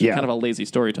bold, but it's actually kind of a lazy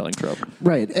storytelling trope.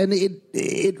 Right. And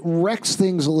it wrecks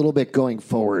things a little bit going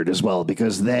forward as well,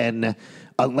 because then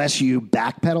unless you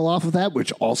backpedal off of that,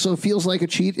 which also feels like a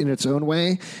cheat in its own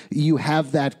way, you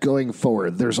have that going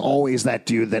forward. There's always that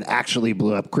dude that actually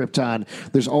blew up Krypton.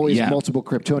 There's always multiple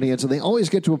Kryptonians, and they always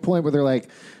get to a point where they're like,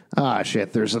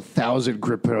 shit, there's 1,000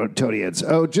 Kryptonians.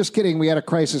 Oh, just kidding. We had a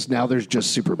crisis. Now there's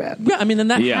just Superman. Yeah, I mean,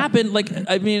 and that happened.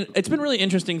 It's been really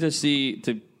interesting to see,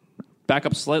 back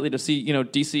up slightly to see,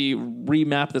 DC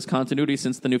remap this continuity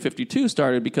since the New 52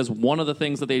 started, because one of the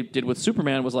things that they did with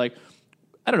Superman was like,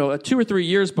 I don't know, 2 or 3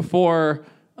 years before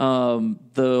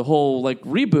the whole like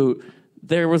reboot,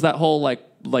 there was that whole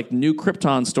like new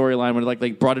Krypton storyline where like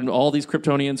they brought in all these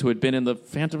Kryptonians who had been in the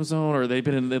Phantom Zone or they'd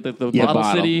been in the Bottle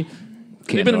City.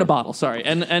 They've been in a bottle, sorry.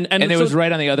 And it was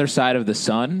right on the other side of the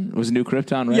sun. It was New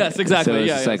Krypton, right? Yes, exactly. So it was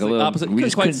yeah, just like a little opposite. We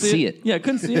just couldn't see it. Yeah,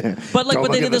 couldn't see it. But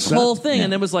they did this whole thing,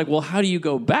 and it was like, well, how do you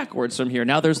go backwards from here?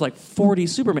 Now there's like 40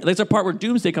 Superman. There's a part where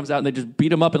Doomsday comes out, and they just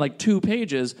beat him up in like 2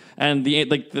 pages, and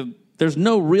there's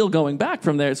no real going back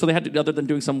from there. So they had to, other than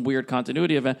doing some weird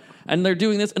continuity event, and they're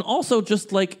doing this, and also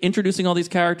just like introducing all these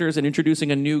characters and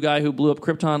introducing a new guy who blew up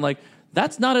Krypton, like.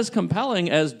 That's not as compelling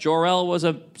as Jor-El was,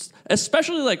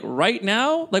 especially like right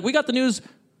now. Like we got the news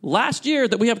last year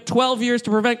that we have 12 years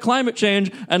to prevent climate change,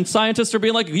 and scientists are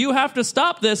being like, you have to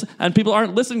stop this, and people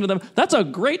aren't listening to them. That's a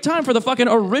great time for the fucking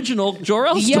original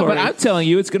Jor-El story. Yeah, but I'm telling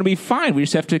you, it's going to be fine. We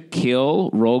just have to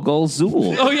kill Rogol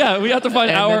Zul. Oh yeah, we have to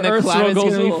find our Earth's Rogol Zul.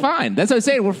 It's going to be fine. That's what I'm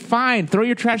saying. We're fine. Throw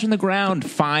your trash on the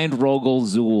ground. Find Rogol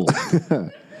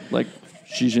Zul. Like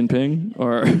Xi Jinping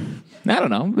or... I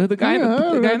don't know. The guy in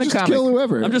the just comic. kill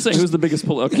whoever. I'm just saying, who's the biggest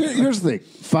pull? Okay. Here's the thing.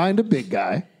 Find a big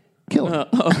guy. Kill him.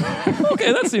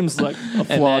 Okay, that seems like a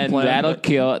flawed plan.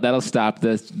 That'll stop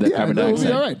the carbon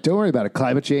dioxide. All right. Don't worry about it.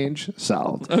 Climate change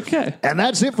solved. Okay. And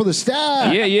that's it for the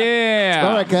staff. Yeah.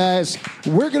 All right, guys.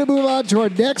 We're going to move on to our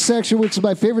next section, which is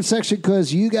my favorite section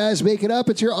because you guys make it up.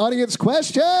 It's your audience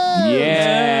question.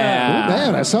 Yeah. Oh,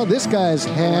 man. I saw this guy's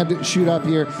hand shoot up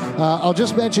here. I'll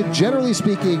just mention, generally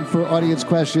speaking, for audience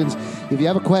questions, if you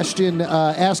have a question,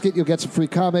 ask it. You'll get some free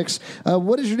comics.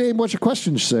 What is your name? What's your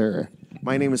question, sir?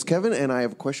 My name is Kevin, and I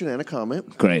have a question and a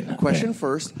comment. Great. Question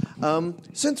first.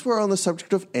 Since we're on the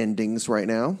subject of endings right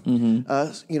now,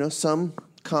 some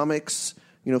comics,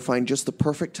 find just the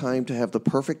perfect time to have the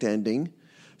perfect ending.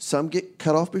 Some get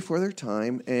cut off before their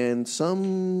time, and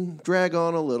some drag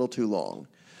on a little too long.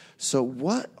 So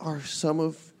what are some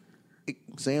of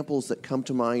examples that come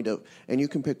to mind of, and you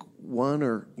can pick one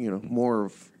or, more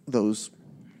of those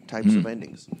types of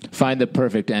endings. Find the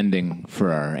perfect ending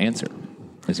for our answer.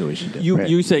 That's what we should do.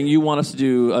 You saying you want us to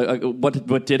do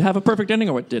what did have a perfect ending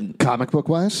or what didn't? Comic book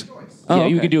wise? Yeah,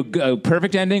 you could do a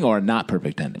perfect ending or a not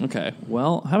perfect ending. Okay.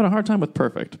 Well, having a hard time with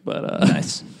perfect, but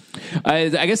nice. I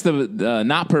guess the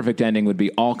not perfect ending would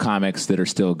be all comics that are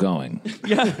still going.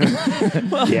 Yeah.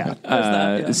 Well,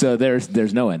 yeah. So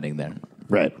there's no ending there.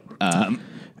 Right.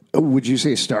 Would you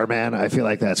say Starman? I feel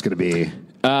like that's going to be.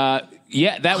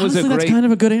 Yeah, that honestly, was a great. That's kind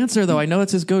of a good answer, though. I know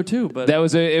it's his go-to, but it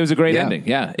was a great ending.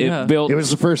 Yeah, it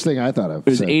was the first thing I thought of. It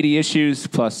was 80 issues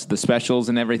plus the specials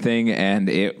and everything, and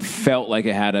it felt like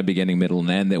it had a beginning, middle, and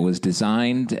end that was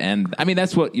designed. And I mean,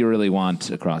 that's what you really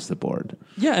want across the board.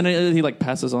 Yeah, and he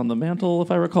passes on the mantle,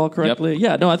 if I recall correctly. Yep.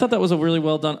 Yeah, no, I thought that was a really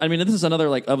well done. I mean, this is another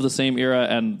of the same era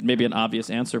and maybe an obvious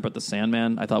answer, but the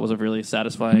Sandman I thought was a really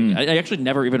satisfying. I actually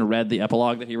never even read the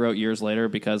epilogue that he wrote years later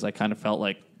because I kind of felt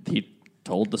like he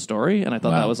told the story, and I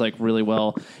thought that was really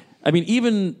well. I mean,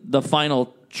 even the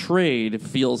final trade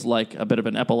feels like a bit of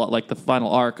an epilogue, like the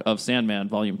final arc of Sandman,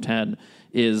 Volume 10,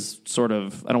 is sort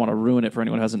of, I don't want to ruin it for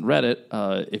anyone who hasn't read it.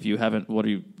 If you haven't, what are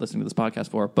you listening to this podcast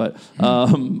for? But,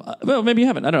 well, maybe you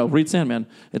haven't. I don't know. Read Sandman.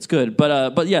 It's good.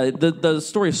 But yeah, the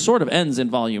story sort of ends in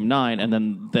Volume 9,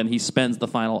 and then he spends the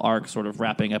final arc sort of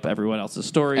wrapping up everyone else's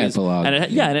stories. Epilogue. And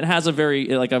it has a very,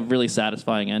 a really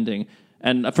satisfying ending.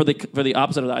 And for the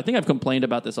opposite of that, I think I've complained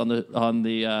about this on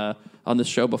this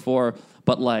show before,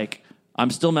 but I'm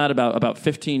still mad about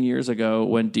 15 years ago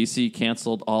when DC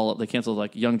canceled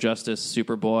Young Justice,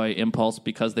 Superboy, Impulse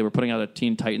because they were putting out a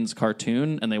Teen Titans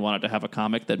cartoon and they wanted to have a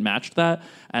comic that matched that,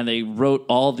 and they wrote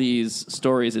all these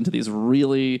stories into these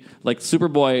really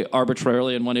Superboy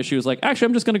arbitrarily in one issue was actually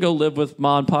I'm just going to go live with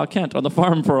Ma and Pa Kent on the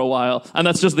farm for a while, and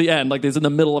that's just the end. He's in the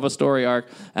middle of a story arc,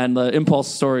 and the Impulse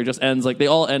story just ends they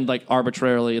all end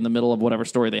arbitrarily in the middle of whatever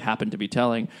story they happen to be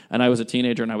telling. And I was a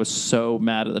teenager and I was so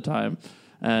mad at the time.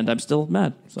 And I'm still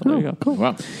mad. So there you go. Cool.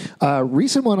 Wow.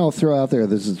 Recent one I'll throw out there.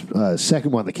 This is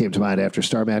second one that came to mind after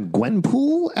Starman.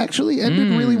 Gwenpool actually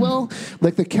ended really well.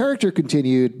 The character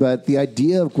continued, but the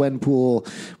idea of Gwenpool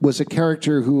was a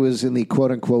character who was in the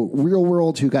quote-unquote real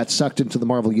world who got sucked into the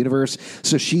Marvel Universe.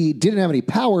 So she didn't have any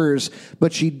powers,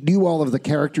 but she knew all of the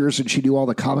characters and she knew all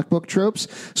the comic book tropes.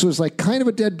 So it was kind of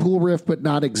a Deadpool riff, but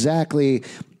not exactly.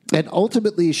 And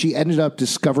ultimately, she ended up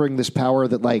discovering this power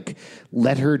that, like,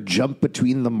 let her jump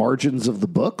between the margins of the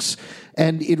books.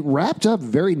 And it wrapped up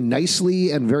very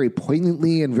nicely and very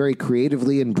poignantly and very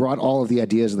creatively and brought all of the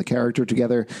ideas of the character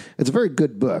together. It's a very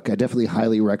good book. I definitely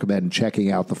highly recommend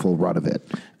checking out the full run of it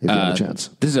if you have a chance.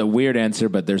 This is a weird answer,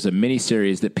 but there's a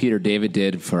miniseries that Peter David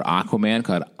did for Aquaman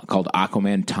called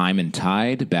Aquaman Time and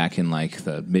Tide back in, like,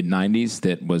 the mid-'90s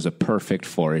that was a perfect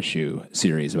 4-issue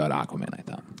series about Aquaman, I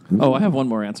thought. Oh, I have one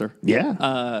more answer.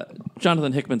 Yeah.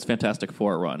 Jonathan Hickman's Fantastic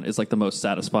Four run is like the most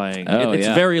satisfying. It's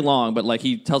very long, but like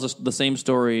he tells us the same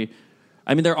story.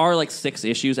 I mean, there are like 6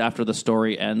 issues after the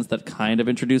story ends that kind of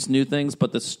introduce new things,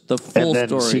 but the full and then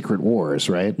story. Secret Wars,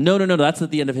 right? No. That's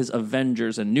at the end of his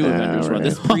Avengers and New Avengers run.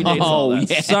 This predates all that.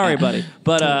 Yeah. Sorry, buddy.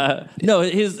 But no,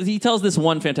 he tells this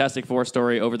one Fantastic Four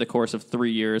story over the course of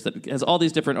 3 years that has all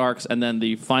these different arcs, and then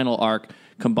the final arc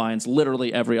combines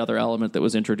literally every other element that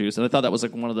was introduced. And I thought that was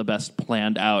like one of the best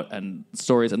planned out and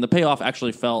stories. And the payoff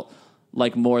actually felt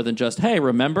like more than just, hey,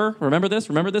 remember this?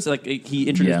 Like he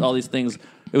introduced all these things.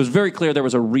 It was very clear there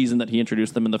was a reason that he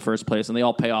introduced them in the first place, and they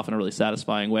all pay off in a really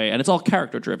satisfying way. And it's all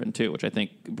character driven too, which I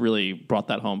think really brought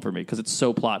that home for me because it's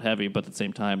so plot heavy, but at the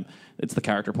same time, it's the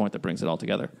character point that brings it all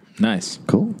together. Nice.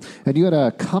 Cool. And you had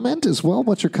a comment as well?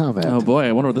 What's your comment? Oh boy,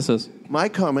 I wonder what this is. My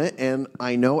comment, and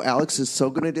I know Alex is so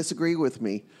going to disagree with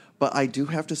me, but I do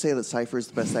have to say that Cypher is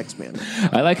the best X-Man.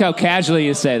 I like how casually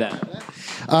you say that.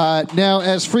 Now,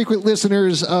 as frequent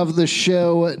listeners of the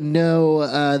show know,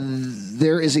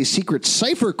 there is a secret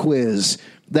Cypher quiz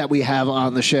that we have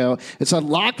on the show. It's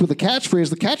unlocked with a catchphrase.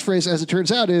 The catchphrase, as it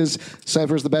turns out, is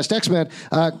Cypher's the best X-Man.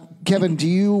 Kevin, do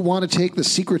you want to take the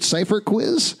secret Cypher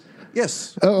quiz?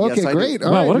 Yes. Oh, okay, yes, great.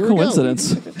 All wow, right, what a here we go.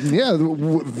 coincidence. Yeah,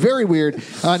 very weird.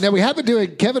 Now,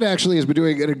 Kevin actually has been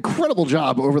doing an incredible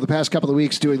job over the past couple of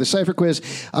weeks doing the Cypher quiz.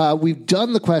 We've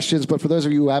done the questions, but for those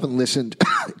of you who haven't listened,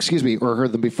 or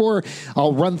heard them before,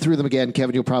 I'll run through them again.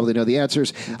 Kevin, you'll probably know the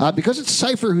answers. Because it's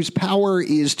Cypher whose power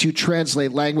is to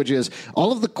translate languages,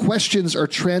 all of the questions are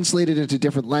translated into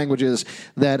different languages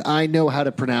that I know how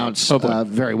to pronounce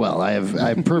very well. I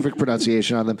have perfect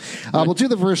pronunciation on them. We'll do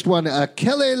the first one.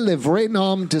 Quel est le vrai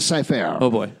nom de Cypher?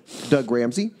 Oh boy. Doug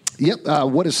Ramsey.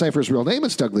 Yep. What is Cypher's real name?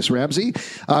 It's Douglas Ramsey.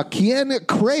 Quien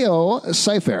creó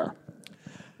Cypher?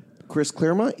 Chris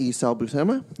Claremont, y Sal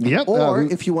Buscema. Yep. Or,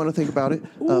 if you want to think about it,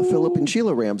 Philip and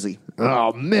Sheila Ramsey.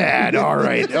 Oh, man. All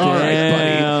right,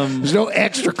 buddy. There's no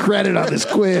extra credit on this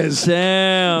quiz.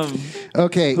 Damn.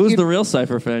 Okay. Who's the real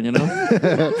Cypher fan, you know?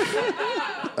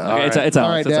 Okay, it's Alex. All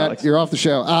right, Dad, Alex. you're off the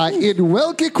show. In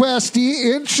welke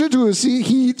questi introduci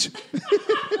heat.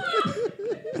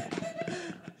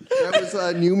 That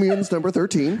was New Mutants number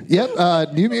 13.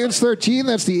 Yep, New Mutants 13.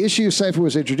 That's the issue Cypher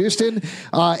was introduced in.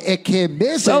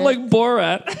 Sound like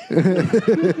Borat.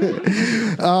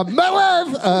 My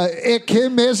wife,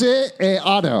 Ekemeze e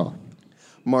Otto.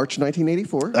 March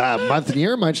 1984. Month and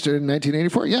year, March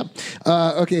 1984, yeah.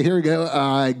 Okay, here we go.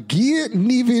 Guy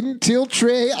Niven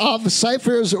Tiltre of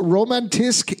Cypher's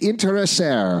Romantisk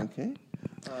Interesser. Okay.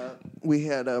 We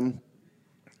had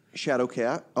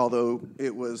Shadowcat, although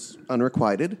it was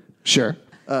unrequited. Sure.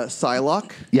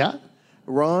 Psylocke. Yeah.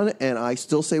 Ron, and I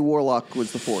still say Warlock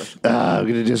was the fourth. I'm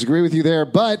going to disagree with you there,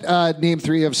 but name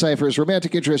 3 of Cypher's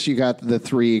romantic interests. You got the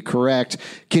 3 correct.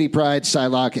 Kitty Pryde,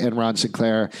 Psylocke, and Ron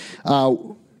Sinclair. I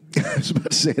was about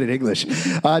to say it in English.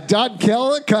 Don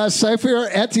Kell, Cypher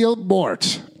est-il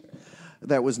mort?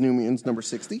 That was New Mutants number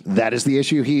 60. That is the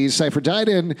issue Cypher died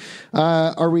in.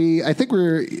 I think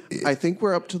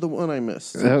we're up to the one I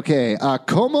missed. Okay.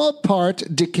 Como part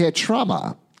de que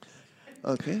trauma?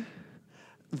 Okay.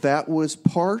 That was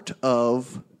part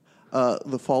of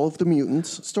the Fall of the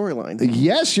Mutants storyline.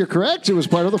 Yes, you're correct. It was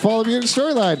part of the Fall of the Mutants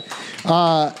storyline.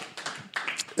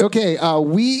 Okay.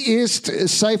 Wie ist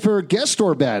Cypher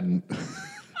Gestorben?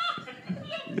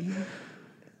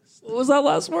 What was that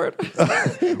last word?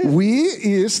 Wie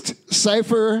ist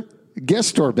Cypher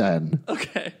Gestorben?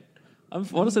 Okay. I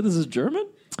want to say this is German?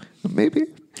 Maybe.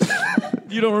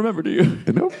 You don't remember, do you?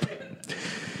 Nope.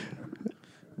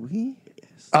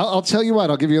 I'll tell you what.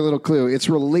 I'll give you a little clue. It's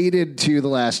related to the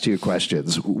last 2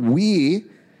 questions. Wie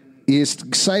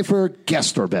ist Cypher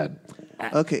Gestorben?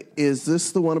 Okay. Is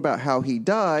this the one about how he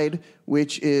died,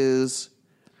 which is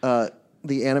the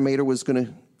animator was going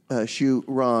to shoot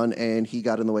Ron, and he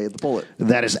got in the way of the bullet?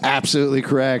 That is absolutely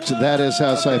correct. That is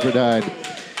how Cypher died.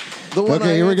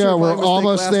 Okay, here we go. We're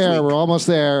almost there. We're almost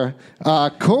there.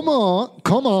 Comment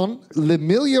le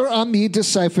meilleur ami de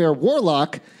Cypher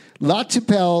Warlock la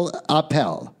t'appelle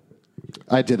appel?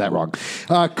 I did that wrong.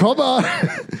 Comment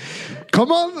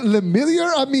le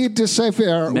meilleur ami de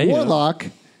Cypher Warlock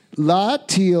la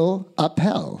t'il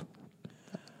appelle?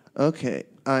 Okay,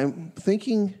 I'm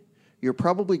thinking you're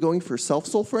probably going for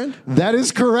self-soul friend? That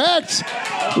is correct.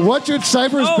 What should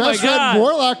Cypher's best friend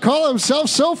Warlock call himself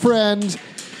soul friend?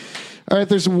 All right,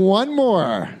 there's one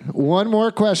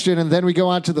more question, and then we go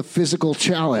on to the physical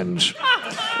challenge. All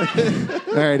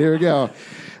right, here we go.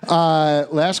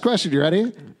 Last question, you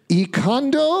ready? Y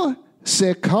cuando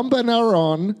se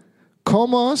combinaron,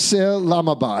 como se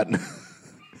llamaban?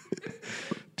 Do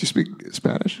you speak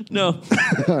Spanish? No.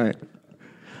 All right.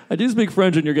 I do speak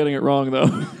French, and you're getting it wrong,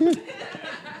 though.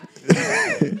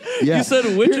 Yeah. You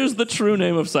said, which is the true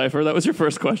name of Cypher? That was your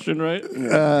first question, right?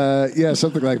 Yeah,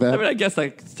 something like that. I mean, I guess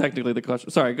that's technically the question.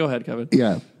 Sorry, go ahead, Kevin.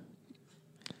 Yeah.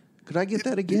 Could I get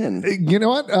that again? You know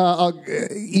what? I'm going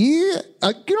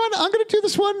to do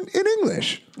this one in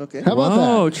English. Okay. How about that?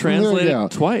 Oh, translate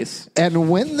it twice. And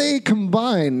when they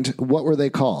combined, what were they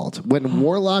called? When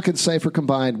Warlock and Cypher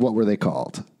combined, what were they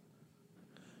called?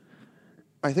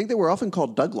 I think they were often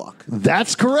called Douglock.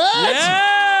 That's correct.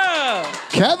 Yeah!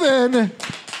 Kevin,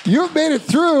 you've made it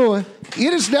through.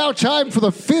 It is now time for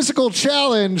the physical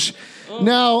challenge.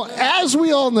 Now, as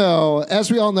we all know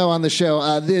on the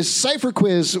show, this Cypher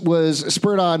quiz was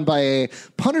spurred on by a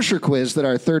Punisher quiz that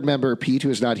our third member, Pete, who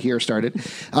is not here, started.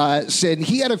 Said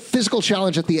he had a physical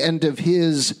challenge at the end of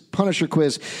his Punisher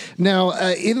quiz. Now,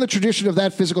 in the tradition of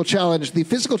that physical challenge, the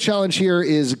physical challenge here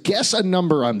is guess a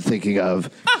number I'm thinking of.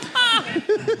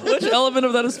 Which element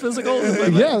of that is physical?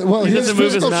 Yeah, well, his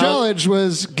physical challenge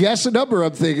was guess a number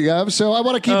I'm thinking of, so I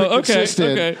want to keep it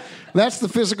consistent. Okay. That's the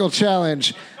physical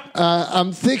challenge.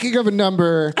 I'm thinking of a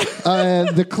number.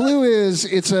 The clue is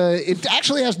it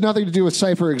actually has nothing to do with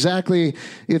Cypher exactly.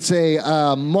 It's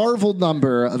a Marvel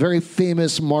number, a very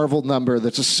famous Marvel number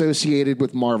that's associated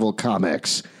with Marvel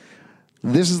Comics.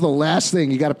 This is the last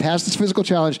thing. You got to pass this physical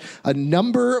challenge. A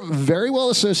number very well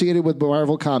associated with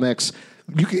Marvel Comics.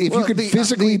 You could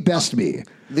physically best me.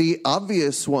 The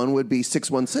obvious one would be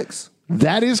 616.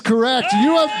 That is correct.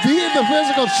 You have beaten the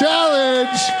physical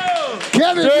challenge.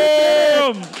 Kevin,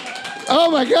 oh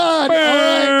my God. All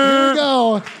right, here we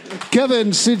go. Kevin,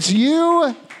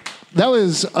 that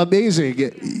was amazing.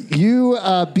 You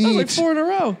beat like 4 in a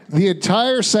row. The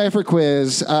entire Cypher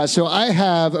quiz. So I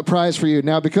have a prize for you.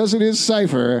 Now, because it is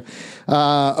Cypher,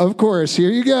 of course, here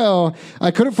you go.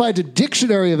 I couldn't find a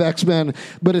dictionary of X-Men,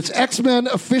 but it's X-Men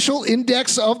Official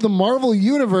Index of the Marvel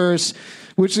Universe,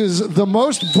 which is the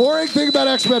most boring thing about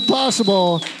X-Men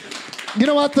possible. You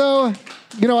know what, though?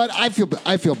 You know what? I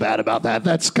feel bad about that.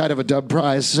 That's kind of a dumb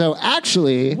prize. So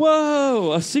actually...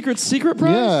 Whoa! A secret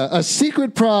prize? Yeah, a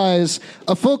secret prize.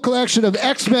 A full collection of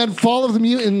X-Men Fall of the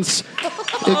Mutants,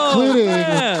 including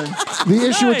the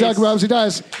issue with Doug Ramsey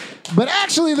dies. But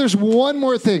actually, there's one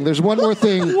more thing.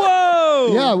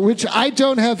 Whoa! Yeah, which I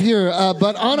don't have here.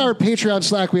 But on our Patreon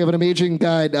Slack, we have an amazing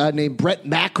guy named Brett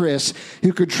Macris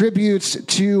who contributes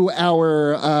to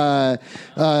our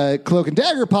Cloak and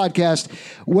Dagger podcast.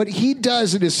 What he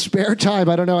does in his spare time,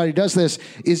 I don't know how he does this,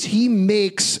 is he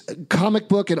makes comic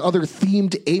book and other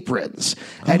themed aprons.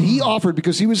 And he offered,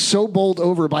 because he was so bowled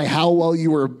over by how well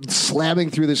you were slamming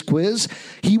through this quiz,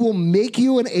 he will make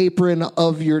you an apron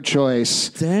of your choice.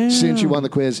 Damn. Since you won the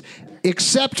quiz,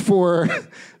 except for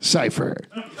Cypher.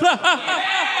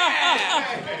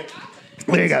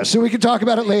 There you go. So we can talk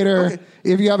about it later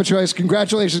if you have a choice.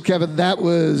 Congratulations, Kevin. That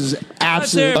was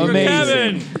absolutely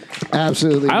amazing.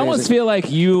 Absolutely amazing. I almost feel like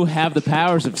you have the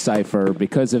powers of Cypher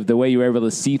because of the way you were able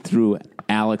to see through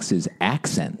Alex's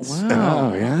accents.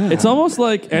 Wow. Oh, yeah. It's almost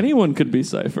like anyone could be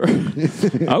Cypher.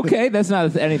 Okay, that's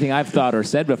not anything I've thought or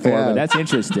said before, but that's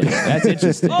interesting.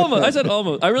 Almost. I said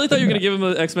almost. I really thought you were going to give him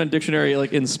an X-Men dictionary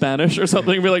like in Spanish or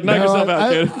something and be like, knock yourself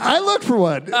out, dude. I looked for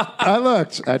one.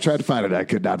 I tried to find it. I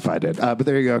could not find it. But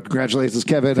there you go. Congratulations,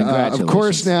 Kevin. Congratulations. Of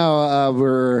course, now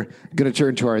we're going to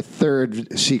turn to our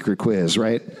third secret quiz,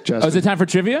 right, Justin? Oh, is it time for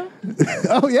trivia?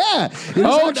 Oh, yeah.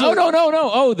 No.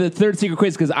 Oh, the third secret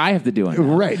quiz because I have to do it.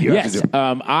 Right. You have to do it.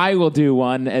 I will do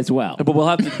one as well. But we'll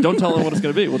have to, don't tell them what it's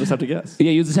going to be. We'll just have to guess.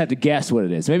 Yeah, you just have to guess what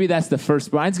it is. Maybe that's the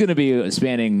first. Mine's going to be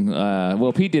spanning,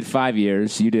 Pete did 5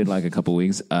 years. You did like a couple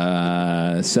weeks.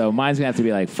 So mine's going to have to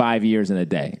be like 5 years and a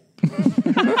day.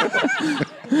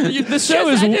 This show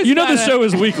is, this show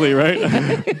is weekly,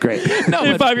 right? Great.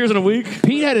 No, 5 years in a week.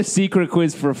 Pete had a secret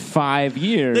quiz for 5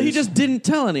 years. That he just didn't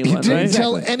tell anyone. He didn't right?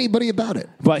 tell anybody about it.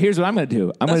 But here's what I'm going to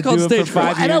do. I'm going to do it for 5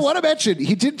 years. And I want to mention,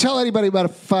 he didn't tell anybody about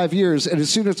it for 5 years. And as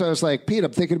soon as I was like, Pete,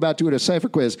 I'm thinking about doing a Cypher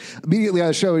quiz, immediately on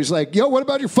the show, he's like, yo, what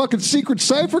about your fucking secret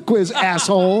Cypher quiz,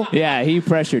 asshole? Yeah, he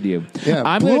pressured you.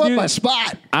 Yeah, blew up my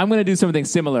spot. I'm going to do something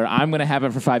similar. I'm going to have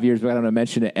it for 5 years, but I'm going to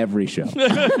mention it every show.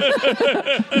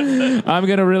 I'm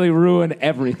going to really ruin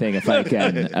everything if I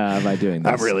can by doing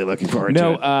this. I'm really looking forward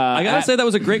to it. I gotta say that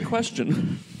was a great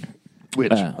question.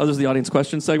 Which? This is the audience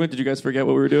question segment. Did you guys forget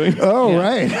what we were doing? Oh,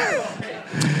 right.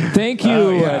 Thank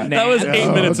you. That was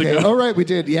 8 minutes ago. Oh, right, we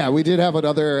did. Yeah, we did have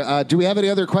another. Do we have any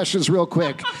other questions real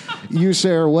quick? You,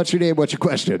 Sarah, what's your name? What's your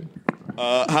question?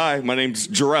 Hi, my name's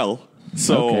Jarrell.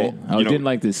 So, okay. Didn't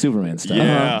like the Superman stuff.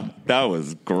 Yeah, that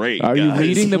was great. Are you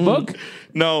reading the book?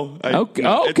 No. Okay.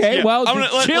 No, Well,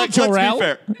 chill, Jarrell.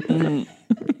 Let's be fair.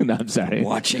 No, I'm sorry.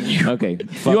 Watching you. Okay.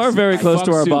 You are very close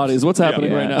to our bodies. What's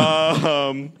happening right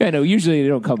now? No, usually they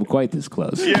don't come quite this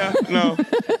close. Yeah, no.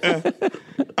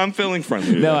 I'm feeling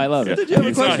friendly. No, I love it.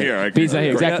 Pete's not here. Pete's not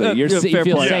here, exactly. You feel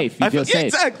safe. You feel safe.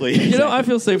 Exactly. You know, I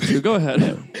feel safe too. Go ahead.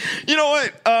 You know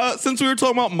what? Since we were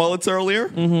talking about mullets earlier,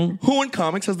 who in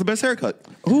comics has the best haircut?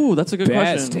 Ooh, that's a good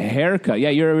Best question. haircut. Yeah,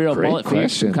 you're a real Great mullet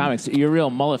question. fan. Comics. You're a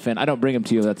real mullet fan. I don't bring them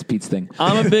to you. That's Pete's thing.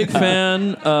 I'm a big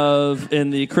fan of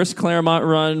in the Chris Claremont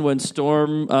run when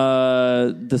Storm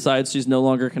decides she's no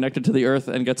longer connected to the Earth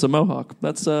and gets a mohawk.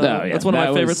 That's one of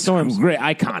my favorite Storms. Great,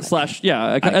 iconic.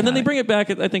 And then they bring it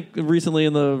back. I think recently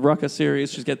in the Rucka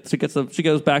series, she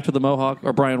goes back to the mohawk,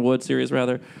 or Brian Wood series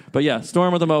rather. But yeah,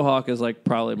 Storm with the mohawk is like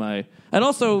probably my. And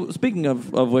also, speaking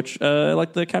of which, I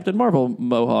like the Captain Marvel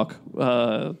mohawk.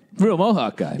 Real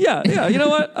mohawk guy. Yeah. You know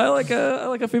what? I like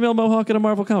a female mohawk in a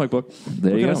Marvel comic book.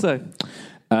 There you what can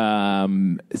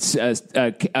I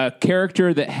say? A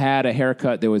character that had a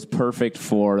haircut that was perfect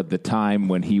for the time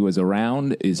when he was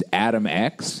around is Adam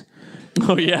X.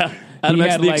 Oh yeah. He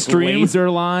had like laser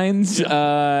lines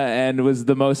and was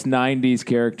the most 90s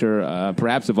character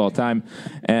perhaps of all time.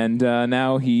 And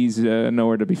now he's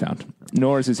nowhere to be found.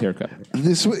 Nor is his haircut.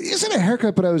 This isn't a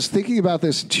haircut, but I was thinking about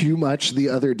this too much the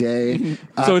other day.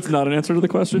 So it's not an answer to the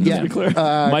question, just to be clear?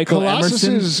 Michael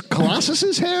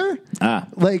Colossus's hair?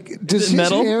 Like, does his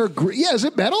metal? hair... is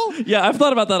it metal? Yeah, I've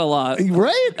thought about that a lot.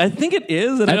 Right? I think it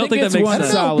is, and I don't think that makes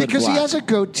sense. solid because block. he has a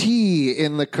goatee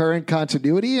in the current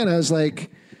continuity, and I was like...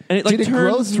 And it, like, did it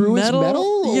grow turns through metal? his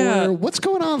metal? Yeah. Or what's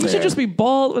going on He there? should just be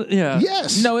bald. Yeah.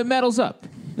 Yes. No, it metals up.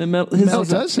 Metal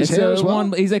does? His hair as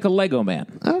well? He's like a Lego man.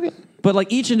 Okay. But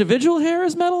like each individual hair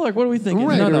is metal? Like what are we thinking?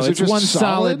 Right. No, Or is it it's just one solid?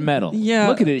 solid metal. Yeah.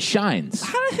 Look at it. It shines.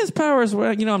 How do his powers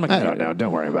work? I'm not I don't know.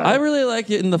 Don't worry about I it. really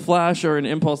like it in The Flash or in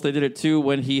Impulse. They did it too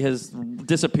when he has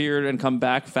disappeared and come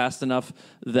back fast enough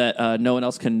that no one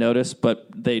else can notice, but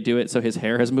they do it so his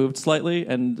hair has moved slightly,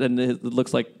 and it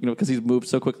looks like, because he's moved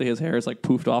so quickly, his hair is like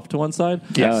poofed off to one side.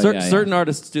 Yeah. Certain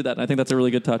artists do that, and I think that's a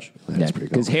really good touch. That's pretty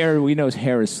cool. Because hair, we know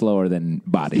hair is slower than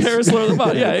bodies. Hair is slower than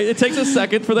body. Yeah, it takes a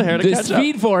second for the hair to The catch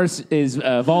Speed up. Force is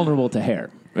vulnerable to hair.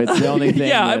 It's the only thing.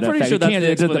 Yeah, I'm that pretty affects- sure that's you the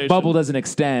can't- explanation. the bubble doesn't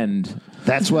extend.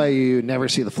 That's why you never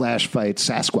see the Flash fight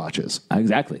Sasquatches.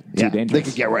 Exactly. Too Yeah, dangerous. they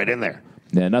could get right in there.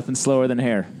 Yeah, nothing slower than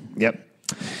hair. Yep.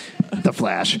 The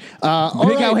Flash. Think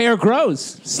how hair grows.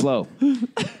 Slow.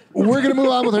 We're going to move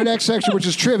on with our next section, which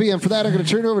is trivia. And for that, I'm going to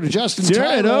turn it over to Justin.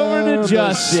 Turn it over to the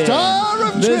Justin. Star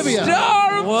of The trivia.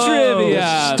 star of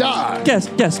trivia. Star.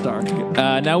 Guest star.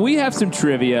 Now, we have some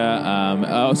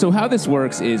trivia. So how this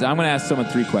works is I'm going to ask someone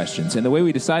 3 questions. And the way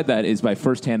we decide that is by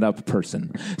first hand up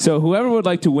person. So whoever would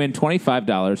like to win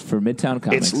 $25 for Midtown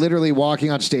Comics. It's literally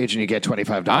walking on stage and you get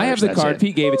 $25. I have the That's card. it.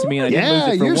 Pete gave it to me, and I Yeah, didn't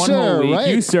lose it for you, one sir, whole week.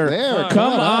 right You, sir. there.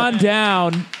 Come on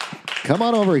down. Come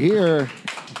on over here.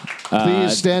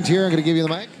 Please stand here. I'm going to give you the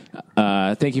mic.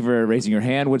 Thank you for raising your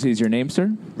hand. What is your name,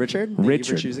 sir? Richard. Thank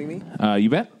you for choosing me. You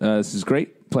bet. This is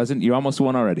great. Pleasant. You almost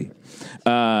won already.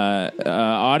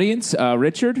 Audience,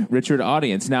 Richard,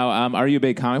 audience. Now, are you a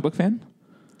big comic book fan?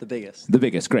 The biggest. The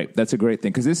biggest. Great. That's a great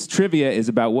thing, because this trivia is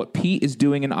about what Pete is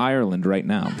doing in Ireland right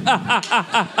now.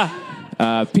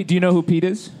 Pete, do you know who Pete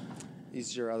is?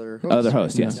 He's your other host. Other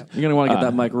host, yes. You're going to want to get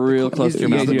that mic real close to your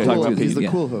mouth. He's the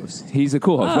cool host. He's the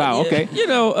cool host. Wow, okay.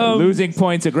 Losing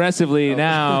points aggressively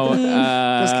now.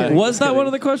 Just kidding. Was that one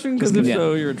of the questions? Because if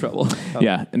so, you're in trouble.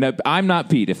 Yeah. No, I'm not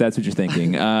Pete, if that's what you're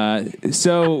thinking.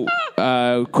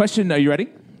 Question, are you ready?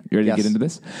 You ready to get into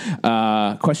this?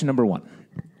 Question number 1.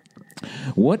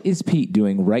 What is Pete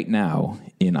doing right now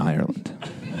in Ireland?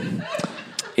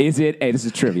 Is it, this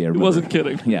is trivia. Remember. He wasn't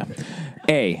kidding. Yeah.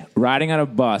 A, riding on a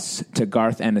bus to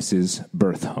Garth Ennis's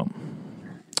birth home.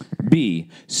 B,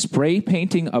 spray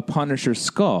painting a Punisher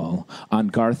skull on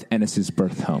Garth Ennis's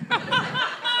birth home.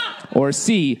 Or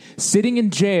C, sitting in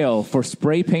jail for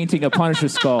spray painting a Punisher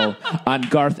skull on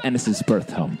Garth Ennis's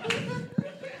birth home.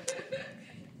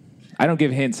 I don't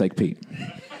give hints like Pete.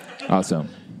 Also.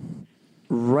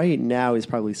 Right now, he's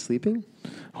probably sleeping.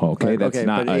 Okay, that's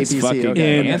not but as ABC, fucking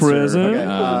okay. In answer. prison?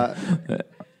 Okay.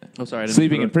 Oh, sorry. I didn't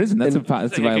Sleeping do in it. prison, that's a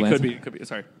violence. Could be.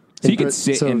 Sorry. So you can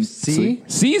sit and C?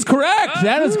 sleep. C is correct.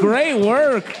 That is great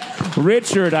work.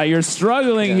 Richard, you're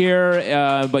struggling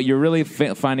here, but you're really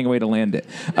finding a way to land it.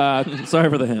 Sorry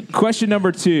for the hint. Question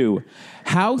number 2.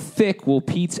 How thick will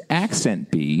Pete's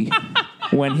accent be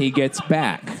when he gets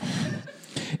back?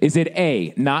 Is it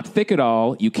A, not thick at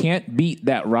all, you can't beat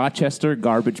that Rochester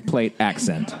garbage plate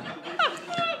accent?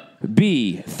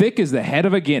 B, thick as the head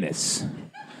of a Guinness?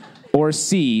 Or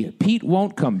C, Pete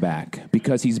won't come back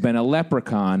because he's been a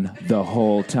leprechaun the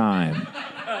whole time?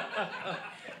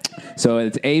 So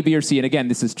it's A, B, or C. And again,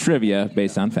 this is trivia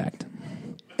based on fact.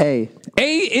 A.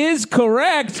 A is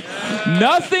correct.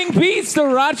 Nothing beats the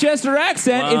Rochester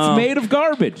accent. Wow. It's made of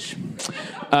garbage.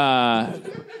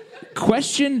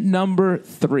 Question number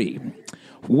 3.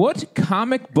 What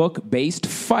comic book-based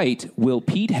fight will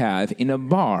Pete have in a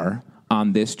bar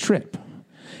on this trip?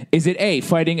 Is it A,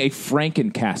 fighting a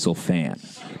Frankencastle fan,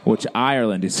 which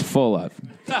Ireland is full of?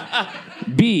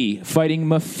 B, fighting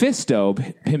Mephisto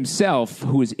himself,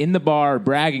 who is in the bar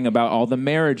bragging about all the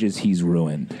marriages he's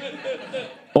ruined?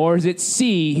 Or is it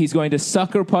C, he's going to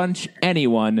sucker punch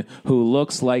anyone who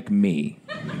looks like me?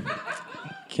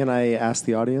 Can I ask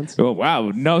the audience? Oh, wow.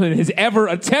 No one has ever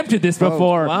attempted this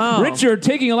before. Wow. Richard,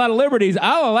 taking a lot of liberties.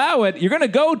 I'll allow it. You're going to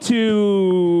go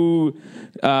to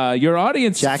your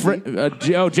audience. Jackie?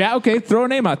 Okay, throw a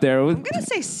name out there. I'm going to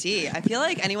say C. I feel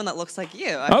like anyone that looks like you.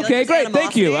 Okay, great.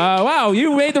 Thank you. Wow,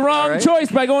 you made the wrong choice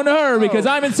by going to her because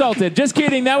I'm insulted. Just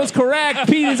kidding. That was correct.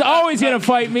 Pete is always going to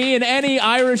fight me in any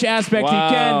Irish aspect he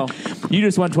can. You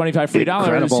just won $25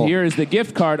 free. Here is the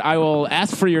gift card. I will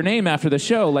ask for your name after the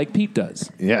show like Pete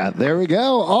does. Yeah, there we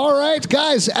go. All right,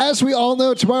 guys, as we all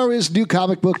know, tomorrow is New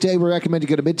Comic Book Day. We recommend you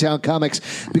go to Midtown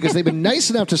Comics because they've been nice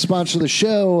enough to sponsor the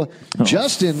show.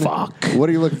 Justin, what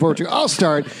are you looking forward to? I'll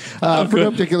start for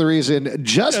no particular reason.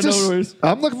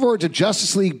 I'm looking forward to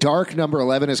Justice League Dark number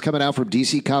 11 is coming out from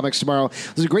DC Comics tomorrow.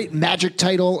 There's a great magic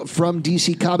title from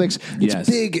DC Comics. It's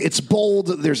big, it's bold,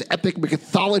 there's epic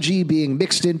mythology being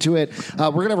mixed into it.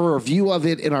 We're going to have a review of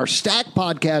it in our Stack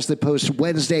podcast that posts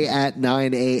Wednesday at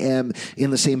 9 a.m. in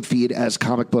the same feed as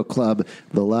Comic Book Club,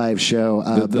 the live show.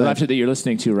 The live show that you're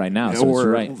listening to right now. So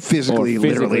or it's physically,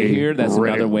 literally here. That's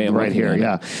another way of right here.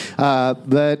 Yeah,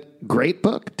 but great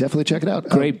book. Definitely check it out.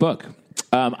 Great book.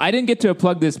 I didn't get to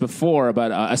plug this before,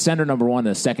 but Ascender number 1,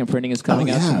 the second printing is coming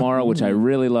out tomorrow, which I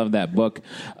really love that book.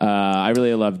 I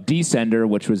really love Descender,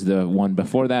 which was the one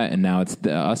before that, and now it's the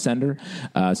Ascender.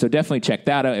 So definitely check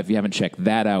that out if you haven't checked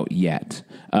that out yet.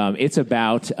 It's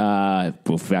about,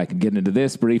 if I can get into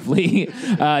this briefly,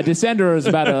 Descender is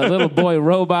about a little boy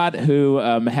robot who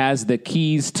has the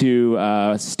keys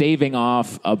to staving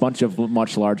off a bunch of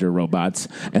much larger robots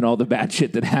and all the bad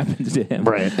shit that happens to him.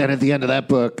 Right. And at the end of that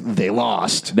book, they lost.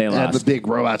 And the big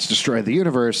robots destroy the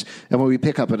universe. And when we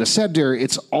pick up an Ascender,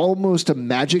 it's almost a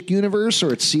magic universe,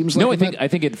 or it seems like... No, I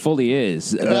think it fully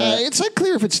is. It's not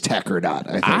clear if it's tech or not,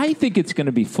 I think it's going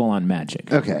to be full-on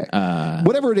magic. Okay.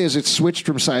 Whatever it is, it's switched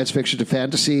from science fiction to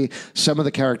fantasy. Some of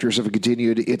the characters have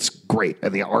continued. It's great,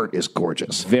 and the art is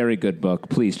gorgeous. Very good book.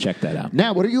 Please check that out.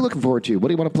 Now, what are you looking forward to? What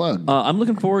do you want to plug? I'm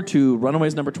looking forward to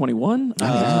Runaways number 21.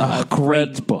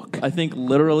 Great book. I think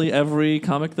literally every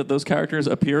comic that those characters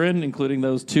appear in, including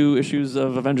those 2 issues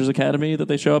of Avengers Academy that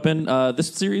they show up in. This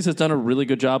series has done a really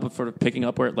good job of sort of picking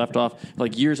up where it left off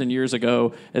like years and years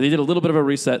ago. And they did a little bit of a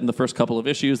reset in the first couple of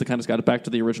issues that kind of got it back to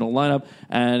the original lineup.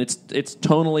 And it's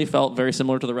tonally felt very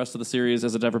similar to the rest of the series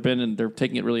as it's ever been. And they're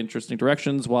taking it really interesting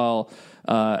directions while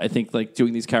I think like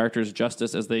doing these characters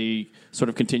justice as they sort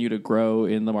of continue to grow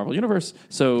in the Marvel Universe.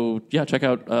 So yeah, check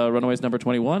out Runaways number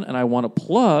 21. And I want to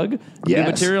plug New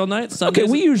Material Night. Okay,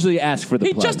 we usually ask for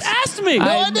the plugs. He just asked me. No,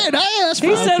 I did. I asked for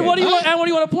He said, "What do you want? And what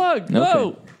do you want to plug?" Okay.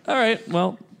 Oh, all right.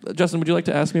 Well, Justin, would you like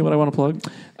to ask me what I want to plug?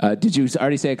 Did you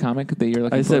already say a comic that you're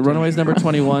looking? I said Runaways number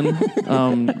 21. Great. Go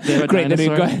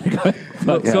ahead.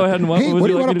 Go ahead and what? Hey, what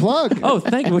do you want to plug? Oh,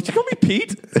 thank you. Would you call me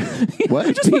Pete? What?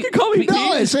 You just fucking call me Pete.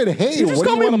 No, I said, hey, you just what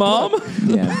call do you me want to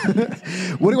Mom. Yeah.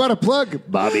 What do you want to plug,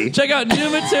 Bobby? Check out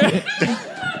New Material.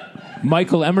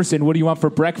 Michael Emerson, what do you want for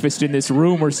breakfast in this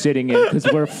room we're sitting in?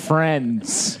 Because we're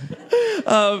friends.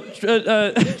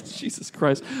 Jesus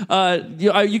Christ.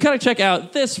 You gotta check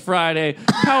out this Friday,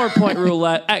 PowerPoint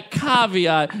Roulette at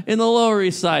Caveat in the Lower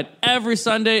East Side. Every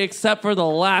Sunday except for the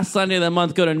last Sunday of the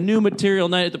month. Go to New Material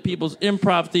Night at the People's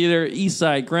Improv Theater, East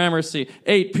Side, Gramercy,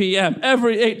 8 p.m.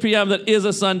 Every 8 p.m. that is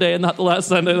a Sunday and not the last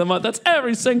Sunday of the month. That's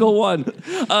every single one.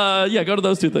 Go to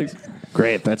those 2 things.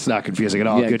 Great. That's not confusing at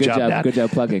all. Yeah, good job, Nat. Good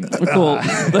job plugging. Cool.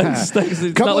 Thanks.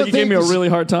 It's not like you gave me a really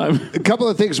hard time. A couple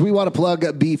of things we want to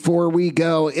plug before we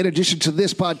go. In addition to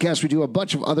this podcast, we do a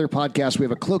bunch of other podcasts. We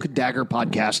have a Cloak and Dagger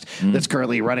podcast that's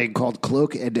currently running called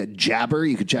Cloak and Jabber.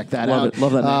 You can check that out.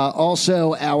 Love that name.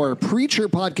 Also, our Preacher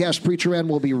podcast, Preacher End,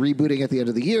 will be rebooting at the end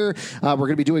of the year. We're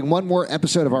going to be doing one more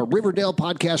episode of our Riverdale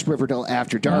podcast, Riverdale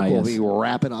After Dark. We'll be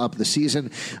wrapping up the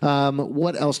season.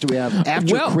 What else do we have?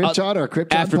 After Krypton or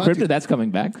Krypton? After Krypton, that's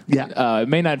coming back. Yeah. It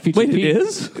may not feature Wait, Pete. it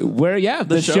is?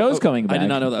 The show's coming back. I did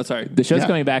not know that. Sorry. The show's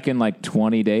coming back in like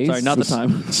 20 days. Sorry, not the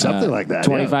time. Something like that.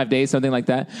 25 days, something like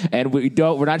that. And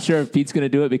we're not sure if Pete's going to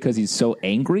do it because he's so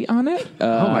angry on it.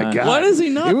 Oh my God. Why does he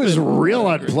not? It was real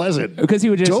unpleasant. Because he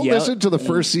would just Don't yell. listen to the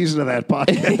first season of that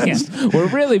podcast. Yeah. We're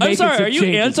really making I'm sorry, some are you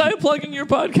changes. anti-plugging your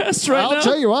podcasts right now? I'll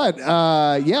tell you what.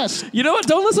 Yes. You know what?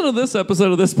 Don't listen to this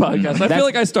episode of this podcast. I feel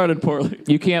like I started poorly.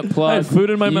 You can't plug. I had food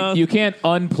in my mouth. You can't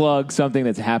unplug something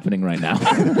that's happening right now.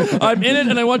 I'm in it,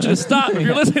 and I want you to stop. If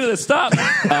you're listening to this, stop.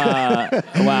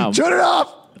 Wow. Turn it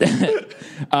off.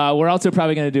 We're also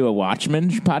probably going to do a Watchmen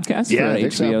podcast for I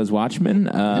think HBO's so. Watchmen.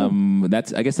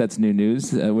 I guess that's new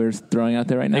news we're throwing out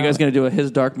there right now. Are you guys going to do a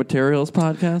His Dark Materials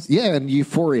podcast? Yeah, and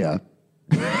Euphoria.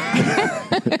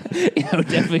 Yeah, we're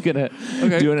definitely going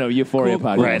to do a Euphoria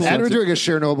podcast. Right. And we're doing a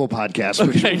Chernobyl podcast.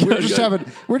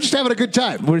 We're just having a good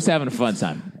time. We're just having a fun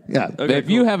time. Yeah. If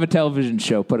you have a television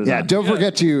show, put it on. Yeah, don't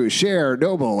forget to share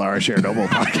Noble, our Chernobyl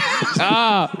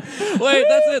podcast. Wait,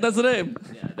 that's it. That's the name.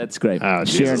 Yeah, that's great. Oh,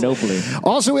 share nobly.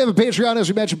 Also, we have a Patreon, as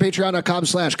we mentioned,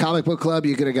 patreon.com/Comic Book Club.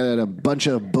 You're going to get a bunch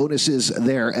of bonuses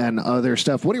there and other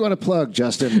stuff. What do you want to plug,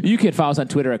 Justin? You can follow us on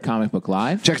Twitter at Comic Book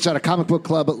Live. Check us out at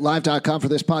comicbookclublive.com for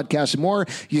this podcast and more.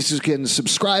 You can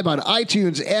subscribe on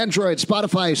iTunes, Android,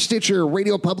 Spotify, Stitcher,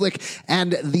 Radio Public,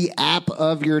 and the app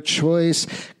of your choice.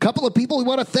 Couple of people we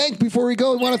want to thank before we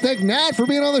go. We want to thank Nat for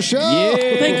being on the show. Yeah.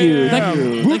 Thank you.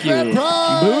 Boothman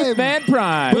Prime. Boothman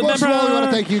Prime. But most of all, we want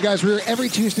to thank you guys. We're every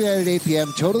Tuesday night at 8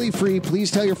 p.m. Totally free. Please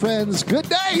tell your friends. Good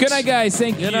night. Good night, guys.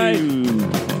 Thank you. Good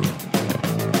night.